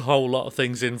I've took a whole lot of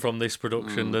things in from this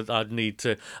production that I'd need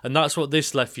to, and that's what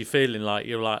this left you feeling like.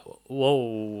 You're like,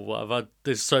 whoa,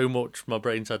 there's so much my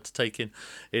brain's had to take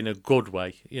in a good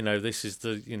way. This is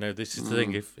the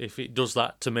thing. If it does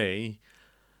that to me,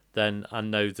 then I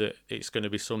know that it's going to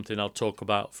be something I'll talk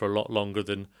about for a lot longer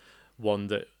than one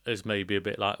that is maybe a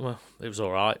bit like, well, it was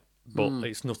all right, but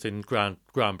it's nothing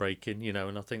groundbreaking,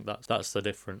 and I think that's the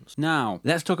difference. Now,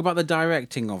 let's talk about the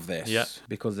directing of this,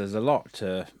 because there's a lot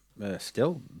to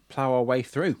still plough our way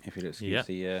through, if you'll excuse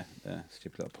the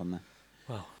stupid little pun there.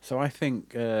 Well, so I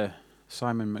think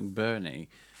Simon McBurney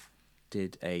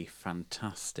did a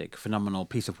fantastic, phenomenal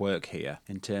piece of work here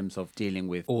in terms of dealing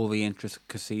with all the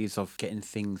intricacies of getting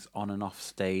things on and off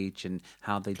stage and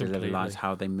how they deliver lines,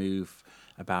 how they move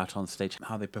about on stage,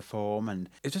 how they perform, and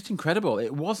it's just incredible.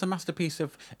 It was a masterpiece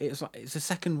of. It's the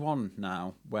second one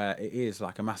now where it is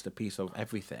like a masterpiece of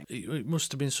everything. It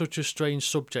must have been such a strange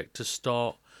subject to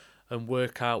start and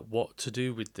work out what to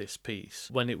do with this piece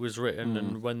when it was written,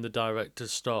 and when the director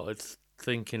started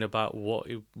thinking about what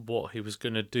he was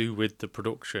going to do with the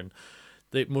production.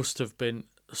 It must have been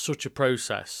such a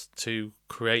process to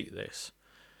create this,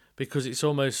 because it's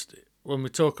almost, when we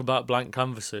talk about blank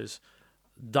canvases,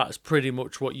 that's pretty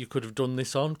much what you could have done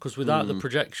this on, because without the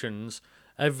projections,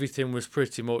 everything was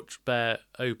pretty much bare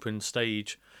open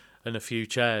stage and a few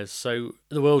chairs. So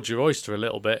the world's your oyster a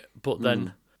little bit, but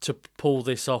then to pull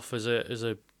this off as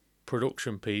a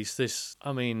production piece, he's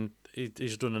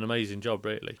done an amazing job,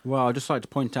 really. Well, I'd just like to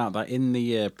point out that in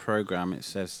the programme it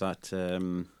says that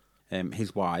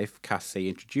his wife, Cassie,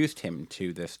 introduced him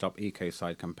to the Stop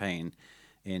Ecocide campaign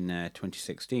in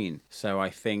 2016. So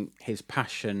I think his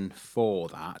passion for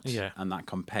that and that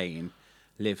campaign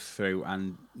lived through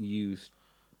and used,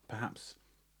 perhaps,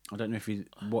 I don't know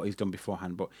what he's done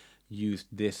beforehand, but used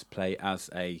this play as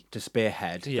to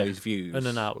spearhead those views and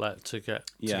an outlet to get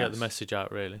the message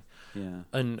out, really. Yeah,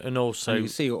 and also you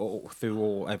see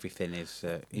through everything is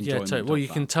enjoyment. Well, you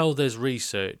can tell there's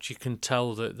research. You can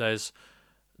tell that there's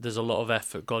a lot of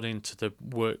effort gone into the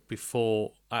work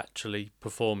before actually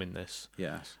performing this.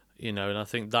 Yes, and I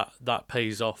think that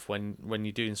pays off when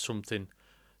you're doing something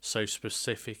so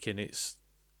specific in its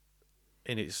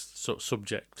sort of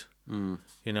subject. And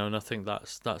I think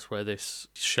that's where this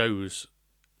shows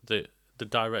the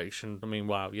direction.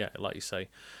 Wow, like you say,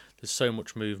 there's so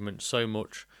much movement, so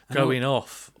much going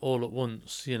off all at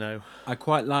once, you know. I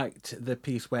quite liked the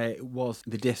piece where it was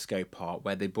the disco part,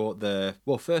 where they brought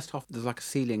first off, there's like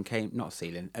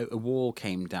a wall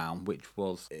came down, which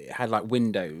it had like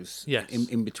windows Yes.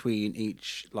 in between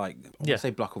each, like, I want to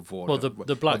say block of wall. Well,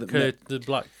 the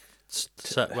black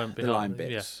set went behind. The line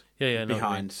bits. Yeah,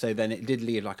 behind. So then it did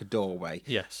leave like a doorway.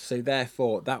 Yes. So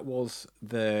therefore, that was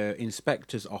the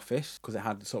inspector's office, because it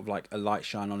had sort of like a light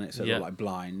shine on it, so they were like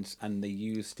blinds, and they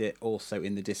used it also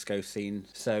in the disco scene.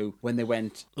 So when they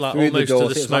went like through almost the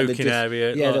doors, to the smoking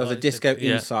area. Yeah, like, there was a disco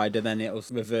yeah. inside, and then it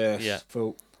was reversed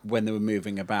for when they were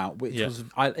moving about, which was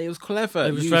it was clever.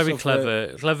 It was very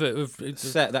clever.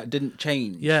 Set that didn't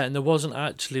change. Yeah, and there wasn't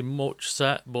actually much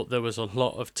set, but there was a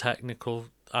lot of technical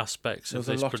aspects of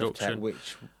this production,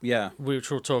 which we'll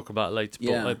talk about later.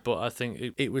 But I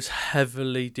think it was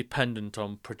heavily dependent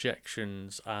on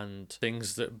projections and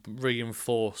things that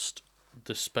reinforced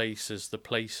the spaces, the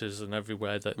places, and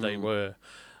everywhere that they were.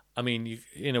 I mean,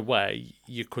 in a way,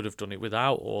 you could have done it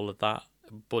without all of that,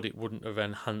 but it wouldn't have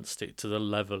enhanced it to the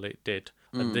level it did.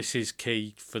 And this is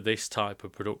key for this type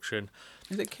of production.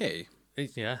 Is it key?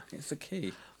 Yeah. It's the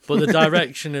key. But the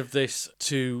direction of this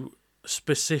to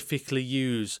specifically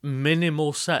use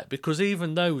minimal set, because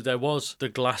even though there was the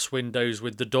glass windows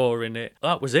with the door in it,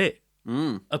 that was it.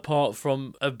 Apart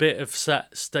from a bit of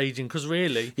set staging, because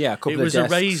really it was a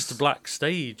raised black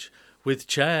stage with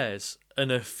chairs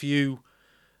and a few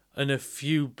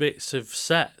bits of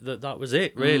set. That was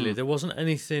it, really. There wasn't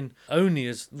anything, only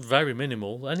as very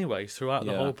minimal anyway throughout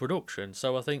the whole production.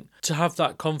 So I think to have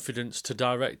that confidence to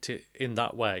direct it in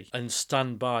that way and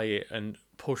stand by it and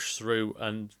push through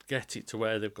and get it to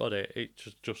where they've got it,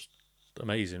 it's just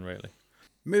amazing, really.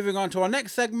 Moving on to our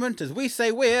next segment, as we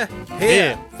say, we're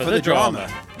here for the drama.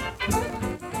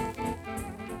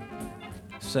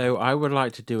 So I would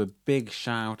like to do a big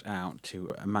shout out to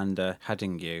Amanda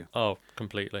Haddingu. Oh,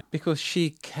 completely. Because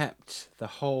she kept the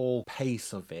whole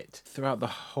pace of it throughout the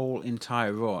whole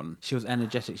entire run. She was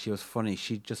energetic, she was funny,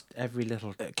 every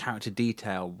little character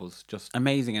detail was just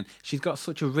amazing. And she's got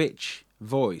such a rich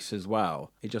voice as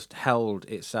well. It just held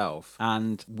itself,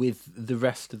 and with the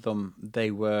rest of them,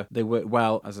 they worked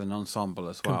well as an ensemble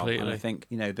as well. Completely. And I think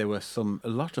there were a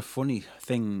lot of funny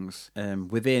things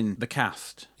within the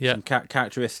cast. Yeah. Some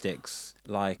characteristics,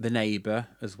 like the neighbour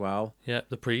as well. Yeah,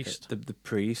 the priest. The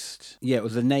priest. Yeah, it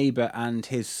was the neighbour and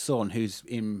his son, who's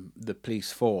in the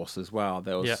police force as well.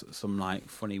 There was some like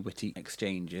funny, witty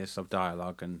exchanges of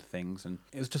dialogue and things, and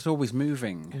it was just always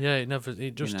moving. Yeah,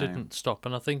 it just didn't stop,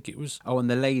 and I think it was. Oh, and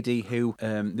the lady who,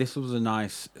 this was a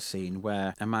nice scene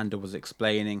where Amanda was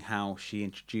explaining how she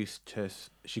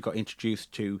got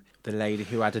introduced to the lady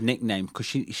who had a nickname, because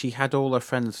she had all her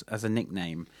friends as a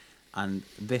nickname, and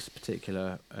this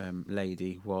particular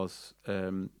lady was,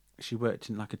 she worked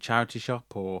in like a charity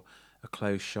shop or a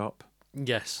clothes shop.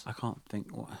 Yes. I can't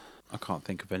think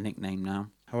of her nickname now.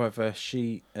 However,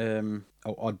 she,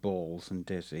 Oddballs and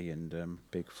Dizzy and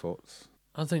Bigfoots.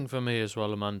 I think for me as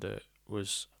well, Amanda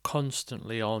was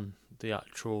constantly on the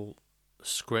actual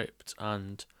script,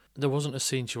 and there wasn't a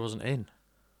scene she wasn't in.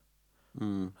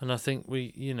 And I think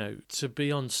to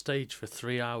be on stage for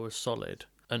 3 hours solid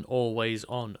and always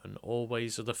on and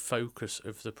always the focus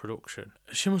of the production,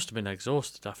 she must have been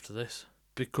exhausted after this,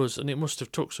 and it must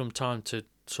have took some time to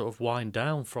sort of wind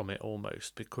down from it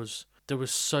almost, because there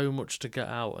was so much to get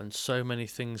out and so many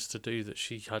things to do that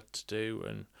she had to do,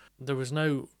 and there was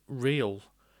no real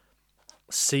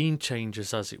scene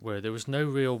changes, as it were. There was no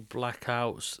real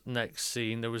blackouts next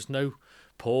scene. There was no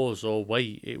pause or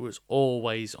wait. It was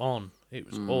always on. It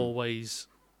was always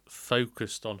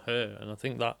focused on her, and I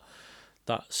think that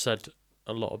said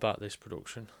a lot about this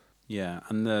production. Yeah,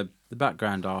 and the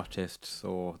background artists,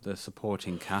 or the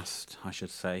supporting cast, I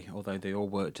should say, although they all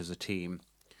worked as a team,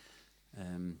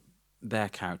 their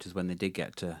characters, when they did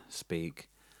get to speak,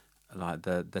 like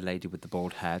the lady with the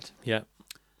bald head. Yeah.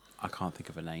 I can't think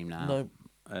of her name now. No.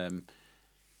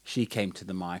 She came to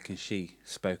the mic and she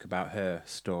spoke about her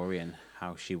story and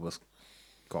how she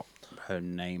got her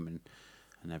name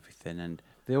and everything, and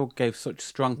they all gave such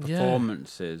strong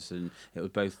performances, and it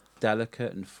was both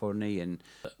delicate and funny, and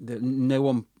no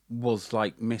one was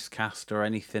like miscast or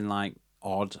anything like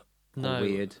odd or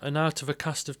weird. And out of a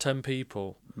cast of 10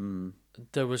 people,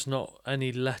 there was not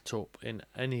any let up in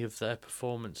any of their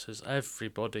performances.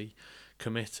 Everybody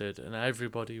committed, and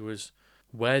everybody was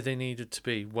where they needed to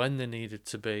be, when they needed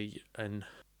to be, and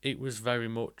it was very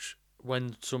much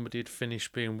when somebody had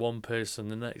finished being one person,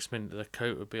 the next minute their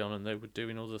coat would be on and they were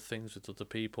doing other things with other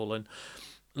people, and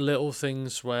little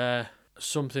things where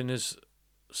something as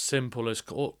simple as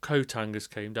coat hangers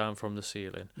came down from the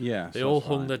ceiling. Yeah, They all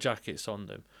hung their jackets on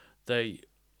them. They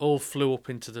all flew up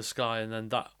into the sky, and then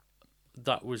that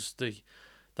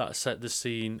set the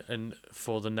scene and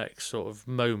for the next sort of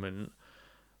moment.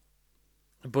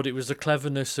 But it was the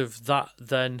cleverness of that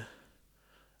then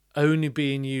only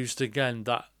being used again,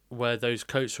 that where those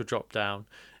coats were dropped down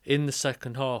in the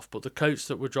second half. But the coats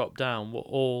that were dropped down were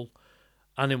all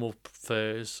animal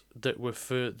furs that were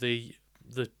for the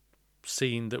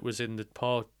scene that was in the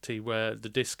party, where the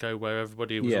disco, where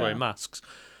everybody was wearing masks.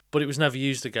 But it was never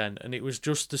used again, and it was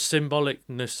just the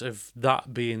symbolicness of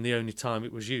that being the only time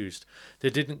it was used. They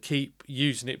didn't keep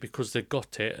using it because they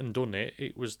got it and done it.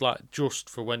 It was like just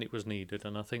for when it was needed,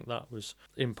 and I think that was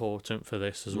important for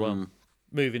this as well.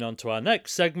 Moving on to our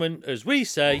next segment, as we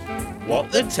say,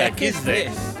 What the tech is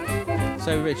this?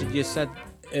 So, Richard, you said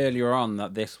earlier on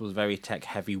that this was very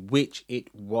tech-heavy, which it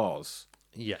was.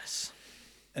 yes.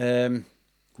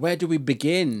 Where do we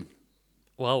begin?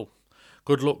 Well,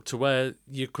 good luck to where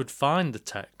you could find the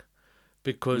tech,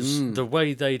 because the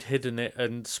way they'd hidden it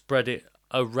and spread it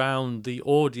around the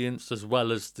audience as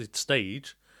well as the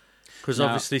stage, because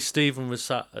obviously Stephen was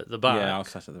sat at the back. Yeah, I was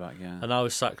sat at the back, yeah. And I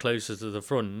was sat closer to the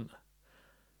front,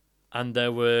 and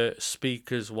there were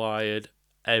speakers wired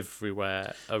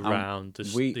everywhere around the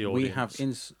audience. We have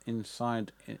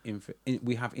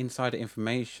we have insider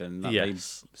information that they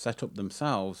set up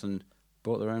themselves and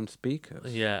bought their own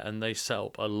speakers. Yeah, and they set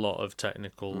up a lot of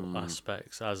technical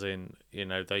aspects, as in,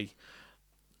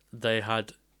 they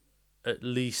had at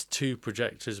least 2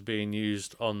 projectors being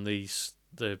used on the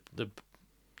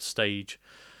stage.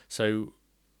 So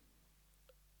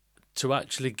to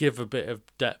actually give a bit of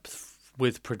depth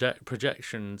with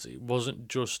projections, it wasn't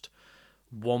just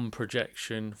one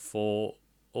projection for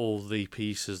all the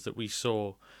pieces that we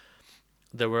saw.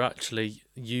 They were actually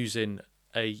using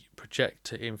a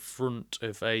projector in front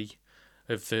of the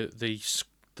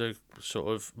sort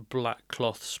of black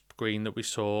cloth screen that we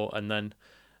saw, and then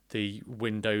the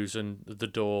windows and the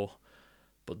door.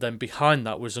 But then behind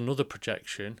that was another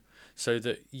projection, so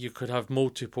that you could have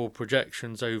multiple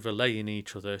projections overlaying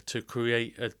each other to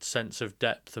create a sense of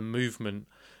depth and movement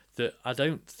that I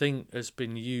don't think has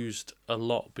been used a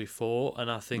lot before,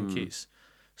 and I think it's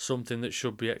something that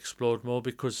should be explored more,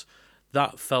 because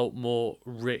that felt more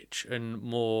rich and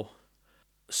more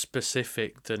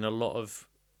specific than a lot of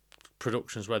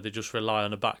productions where they just rely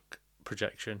on a back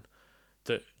projection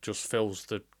that just fills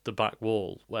the back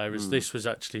wall, whereas this was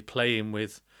actually playing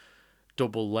with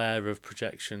double layer of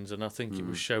projections, and I think it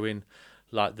was showing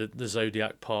like the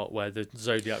Zodiac part, where the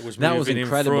Zodiac was moving in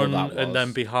front and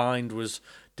then behind was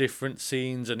different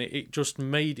scenes, and it just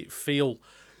made it feel,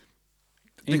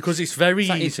 because it's very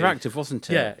easy. Interactive, wasn't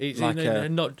it? Yeah, it's like a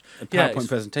PowerPoint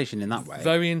presentation in that way.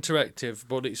 Very interactive,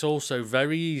 but it's also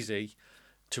very easy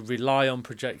to rely on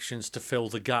projections to fill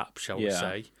the gap, shall we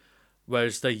say,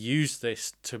 whereas they use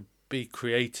this to be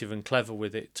creative and clever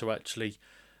with it to actually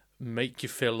make you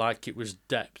feel like it was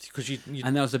depth, because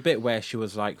and there was a bit where she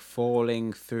was like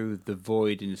falling through the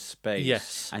void in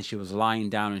space, and she was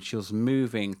lying down and she was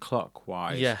moving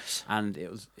clockwise,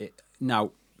 and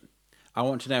now I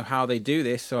want to know how they do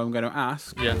this, so I'm going to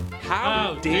ask,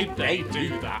 how did they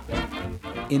do that?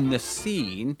 In the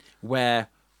scene where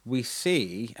we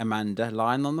see Amanda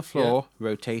lying on the floor,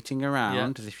 rotating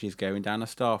around as if she's going down a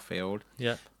starfield.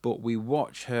 But we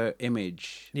watch her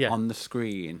image on the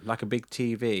screen, like a big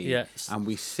TV, and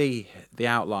we see the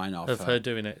outline of her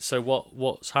doing it. So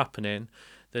what's happening,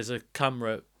 there's a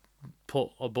camera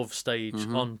put above stage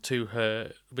onto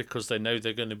her, because they know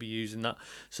they're going to be using that.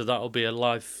 So that'll be a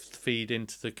live feed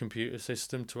into the computer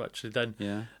system to actually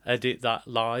then edit that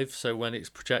live. So when it's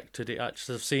projected, I've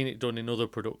seen it done in other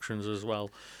productions as well.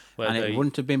 And it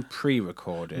wouldn't have been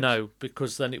pre-recorded. No,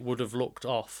 because then it would have looked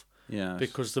off. Yeah.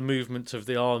 Because the movement of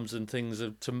the arms and things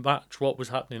to match what was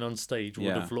happening on stage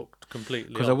would have looked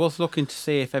completely off. Because I was looking to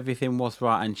see if everything was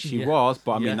right, and she was,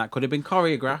 but I mean, that could have been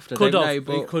choreographed.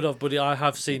 It could have, but I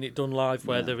have seen it done live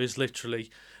where there is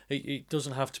literally... It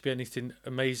doesn't have to be anything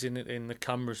amazing in the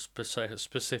camera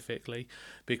specifically,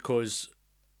 because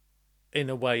in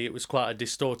a way it was quite a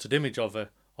distorted image of her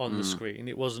on the screen.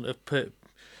 It wasn't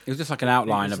it was just like an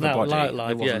outline of the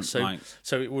body.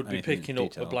 So it would be picking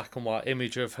up a black and white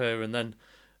image of her and then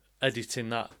editing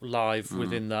that live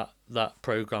within that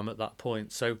program at that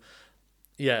point. So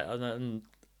and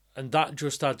that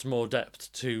just adds more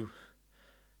depth to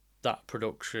that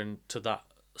production, to that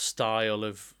style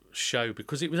of show,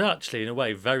 because it was actually in a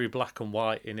way very black and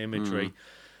white in imagery.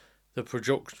 The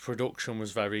production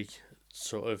was very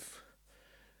sort of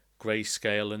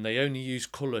grayscale, and they only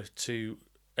used colour to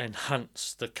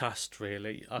enhance the cast,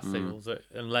 really. I feel that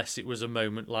unless it was a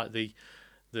moment like the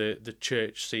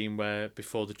church scene where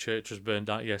before the church was burned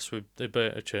down. Yes, they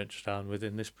burnt a church down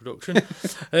within this production.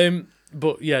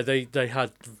 But yeah, they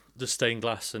had the stained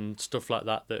glass and stuff like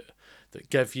that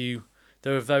gave you.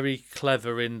 They were very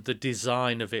clever in the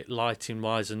design of it, lighting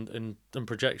wise and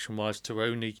projection wise, to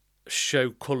only show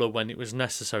colour when it was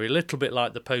necessary. A little bit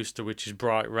like the poster, which is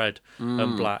bright red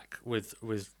and black with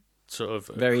sort of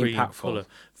very cream impactful colour.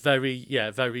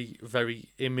 Very, very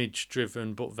image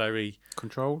driven, but very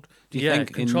controlled. Do you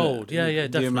think controlled? Definitely.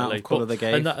 The amount of colour they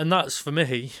gave, and that's for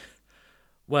me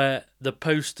where the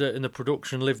poster and the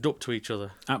production lived up to each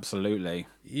other. Absolutely.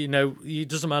 You know, it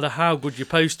doesn't matter how good your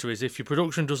poster is. If your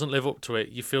production doesn't live up to it,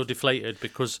 you feel deflated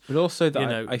because. But also that, you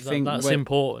know, I think that's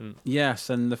important. Yes,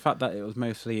 and the fact that it was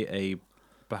mostly a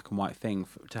black and white thing,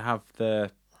 to have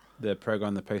the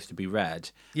program, the poster be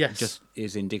red, yes, just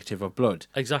is indicative of blood.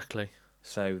 Exactly.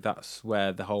 So that's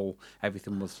where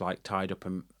everything was like tied up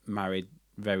and married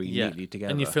very neatly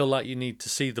together. And you feel like you need to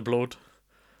see the blood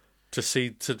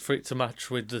for it to match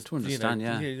with the, to understand,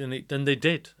 and they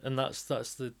did, and that's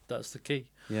the key.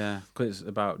 Yeah, because it's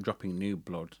about dropping new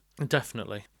blood.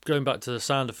 Definitely. Going back to the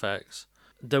sound effects,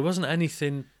 there wasn't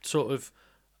anything sort of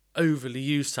overly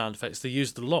used sound effects. They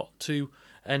used a lot to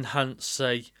enhance,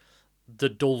 say, the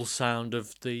dull sound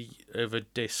of a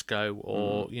disco,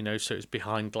 or so it's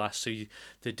behind glass. So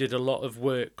they did a lot of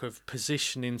work of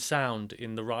positioning sound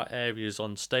in the right areas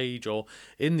on stage or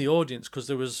in the audience, because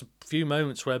there was a few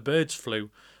moments where birds flew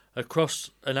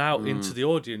across and out into the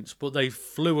audience, but they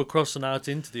flew across and out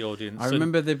into the audience. I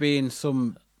remember there being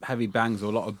some heavy bangs or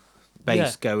a lot of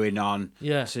bass going on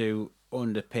to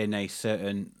underpin a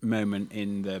certain moment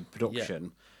in the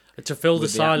production. To fill the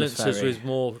silences with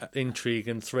more intrigue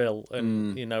and thrill,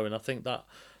 and and I think that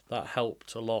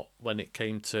helped a lot when it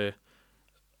came to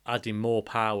adding more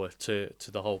power to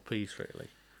the whole piece, really.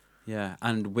 Yeah,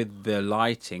 and with the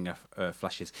lighting of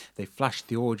flashes, they flashed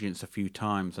the audience a few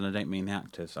times, and I don't mean the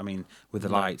actors. I mean with the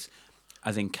lights,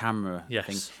 as in camera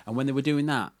thing. And when they were doing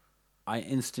that, I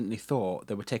instantly thought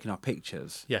they were taking our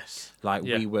pictures. Yes,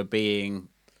 we were being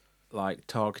like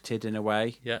targeted in a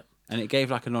way. Yeah. And it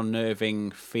gave like an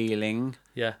unnerving feeling.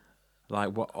 Yeah.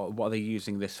 Like, what are they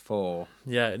using this for?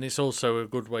 Yeah, and it's also a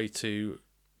good way to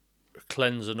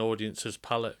cleanse an audience's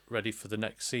palate ready for the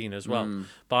next scene as well.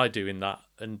 By doing that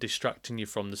and distracting you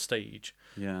from the stage.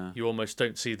 Yeah. You almost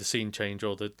don't see the scene change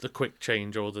or the quick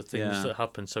change or the things that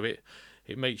happen. So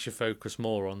it makes you focus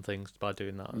more on things by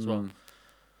doing that as well.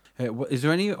 Is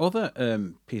there any other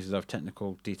pieces of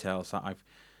technical details that I've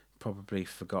probably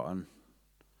forgotten?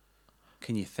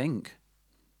 Can you think?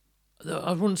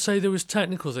 I wouldn't say there was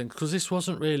technical things, because this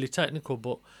wasn't really technical,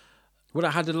 but... Well, it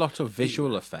had a lot of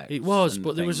visual effects. It was,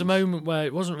 but there was a moment where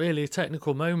it wasn't really a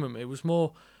technical moment. It was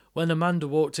more when Amanda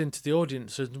walked into the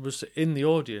audience and was in the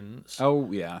audience.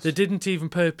 Oh, yes. They didn't even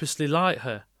purposely light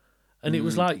her. And it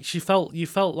was like you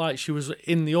felt like she was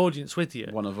in the audience with you.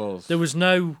 One of us. There was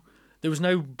no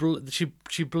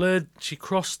she blurred, she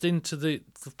crossed into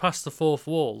past the fourth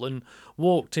wall and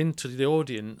walked into the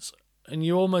audience, and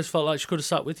you almost felt like she could have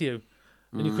sat with you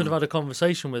and you could have had a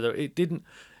conversation with her.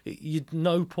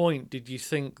 No point did you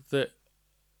think that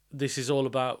this is all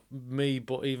about me,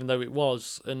 but even though it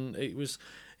was, and it was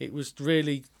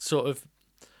really sort of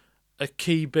a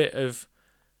key bit of,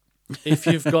 if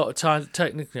you've got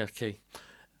technically a key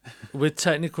with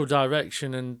technical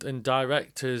direction and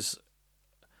directors,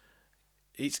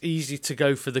 it's easy to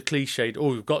go for the cliched.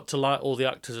 Oh, you've got to light all the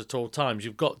actors at all times.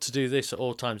 You've got to do this at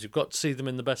all times. You've got to see them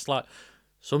in the best light.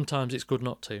 Sometimes it's good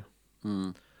not to.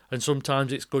 And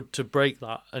sometimes it's good to break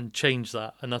that and change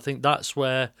that. And I think that's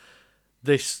where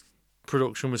this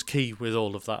production was key with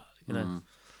all of that, you know.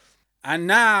 And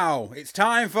now it's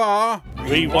time for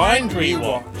Rewind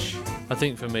Rewatch. I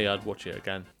think for me, I'd watch it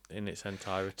again in its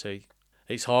entirety.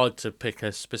 It's hard to pick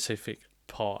a specific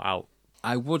part out.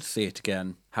 I would see it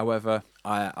again. However,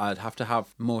 I'd have to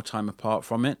have more time apart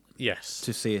from it. Yes.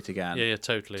 To see it again. Yeah,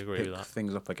 totally agree with that.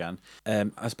 Things up again.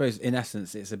 I suppose, in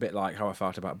essence, it's a bit like how I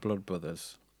felt about Blood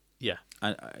Brothers. Yeah.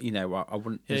 And, I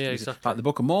wouldn't... exactly. Like the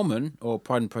Book of Mormon or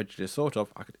Pride and Prejudice, sort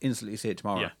of, I could instantly see it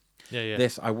tomorrow. Yeah.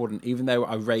 This, I wouldn't. Even though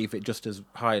I rave it just as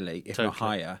highly, if not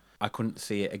higher, I couldn't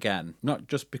see it again. Not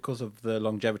just because of the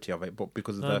longevity of it, but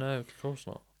because of No, of course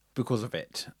not. Because of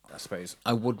it, I suppose.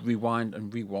 I would rewind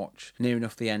and rewatch near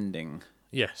enough the ending.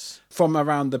 Yes. From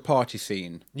around the party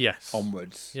scene. Yes.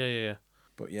 Onwards. Yeah.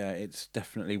 But yeah, it's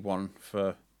definitely one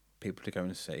for people to go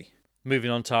and see.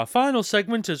 Moving on to our final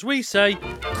segment, as we say,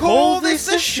 Call this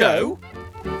a show?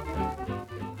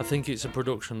 I think it's a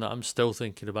production that I'm still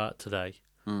thinking about today,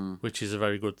 which is a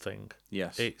very good thing.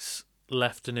 Yes. It's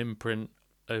left an imprint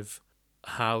of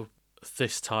how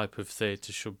this type of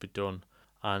theatre should be done,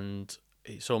 and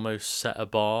it's almost set a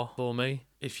bar for me.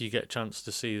 If you get a chance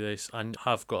to see this and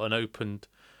have got an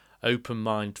open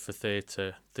mind for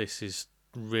theatre, this is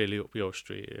really up your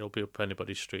street. It'll be up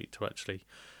anybody's street to actually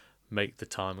make the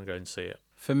time and go and see it.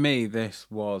 For me, this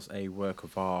was a work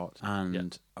of art,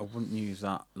 and I wouldn't use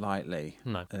that lightly.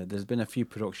 No. There's been a few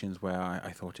productions where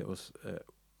I thought it was,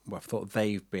 I thought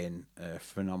they've been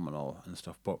phenomenal and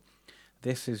stuff, but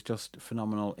this is just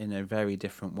phenomenal in a very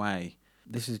different way.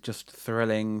 This is just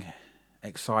thrilling,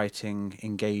 exciting,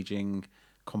 engaging,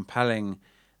 compelling,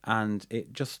 and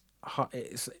it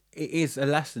is a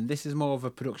lesson. This is more of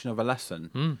a production of a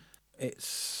lesson.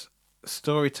 It's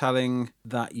storytelling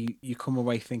that you come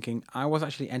away thinking, I was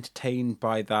actually entertained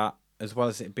by that, as well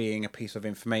as it being a piece of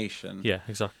information. Yeah,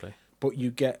 exactly. But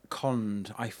you get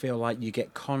conned. I feel like you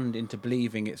get conned into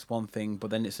believing it's one thing,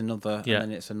 but then it's another, and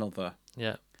then it's another.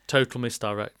 Yeah, total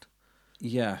misdirect.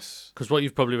 Yes. Because what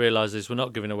you've probably realised is we're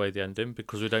not giving away the ending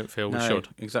because we don't feel we should.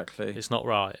 Exactly. It's not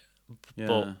right.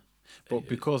 Yeah. But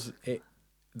because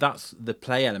that's the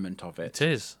play element of it. It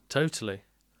is, totally.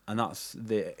 And that's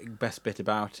the best bit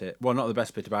about it. Well, not the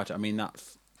best bit about it. I mean,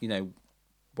 that's,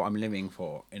 what I'm living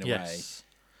for in a way.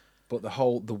 But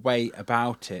the way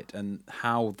about it and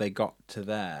how they got to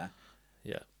there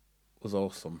was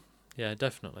awesome. Yeah,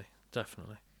 definitely.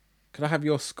 Could I have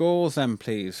your scores then,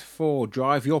 please, for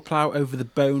Drive Your Plough Over the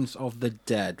Bones of the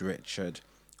Dead, Richard?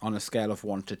 On a scale of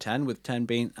 1 to 10, with 10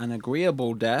 being an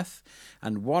agreeable death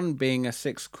and 1 being a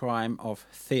 6th crime of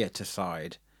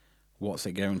theatrecide. What's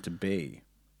it going to be?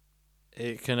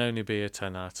 It can only be a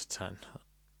 10 out of 10.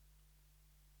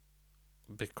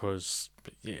 Because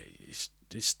it's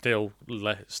still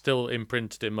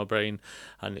imprinted in my brain,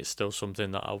 and it's still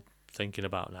something that I'm thinking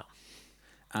about now.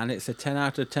 And it's a 10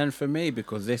 out of 10 for me,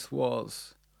 because this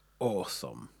was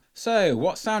awesome. So,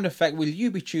 what sound effect will you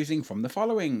be choosing from the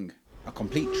following? A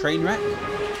complete train wreck,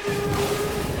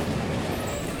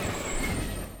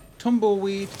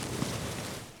 tumbleweed,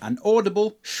 an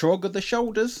audible shrug of the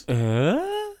shoulders, a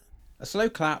slow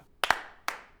clap,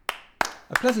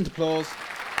 a pleasant applause,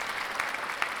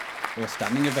 or a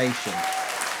standing ovation.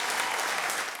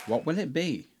 What will it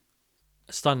be?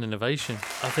 A standing ovation.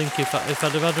 I think if I'd have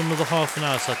had another half an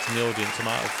hour sat in the audience, I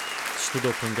might have stood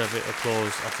up and gave it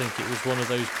applause. I think it was one of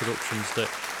those productions that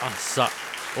I sat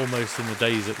almost in the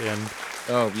days at the end.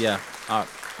 Oh yeah,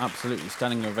 absolutely.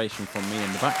 Standing ovation from me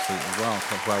in the back seat as well,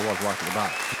 because where I was right at the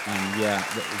back. And yeah,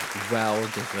 that was well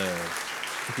deserved.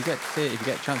 If you get to see it, if you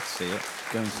get a chance to see it,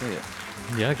 go and see it.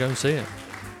 Yeah, go and see it.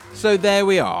 So there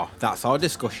we are. That's our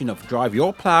discussion of Drive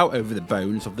Your Plough Over the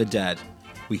Bones of the Dead.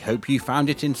 We hope you found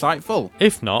it insightful.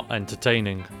 If not,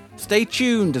 entertaining. Stay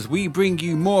tuned as we bring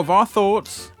you more of our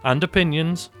thoughts and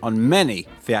opinions on many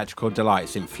theatrical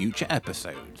delights in future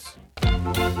episodes.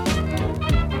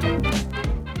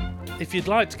 If you'd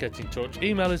like to get in touch,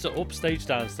 email us at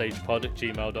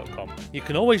upstagedownstage@gmail.com. You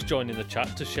can always join in the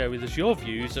chat to share with us your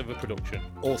views of a production.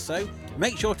 Also,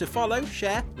 make sure to follow,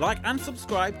 share, like and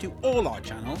subscribe to all our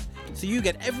channels so you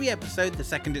get every episode the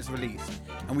second it's released.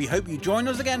 And we hope you join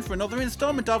us again for another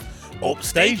instalment of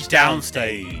Upstage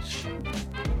Downstage.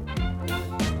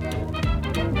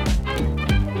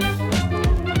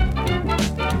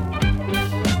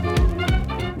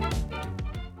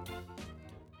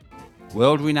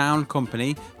 World-renowned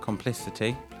company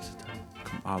Complicity.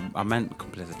 I meant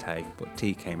Complicity, but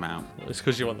T came out. It's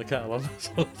because you want the kettle on.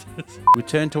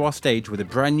 Return to our stage with a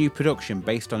brand new production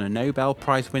based on a Nobel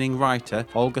Prize-winning writer,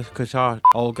 Olga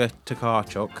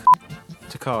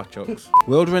Tokarczuk's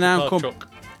world-renowned company.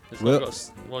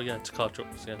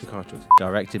 Tokarczuk's, yeah. Tokarczuk's.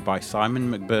 Directed by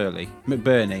Simon McBurney.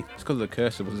 It's because the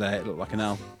cursor was there, it looked like an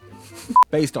L.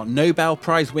 Based on Nobel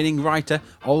Prize-winning writer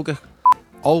Olga.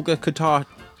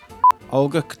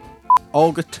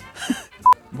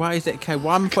 Why is it K?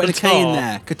 Why am I putting a K in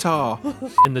there? Qatar.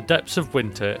 In the depths of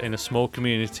winter, in a small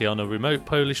community on a remote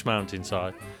Polish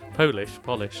mountainside. Polish.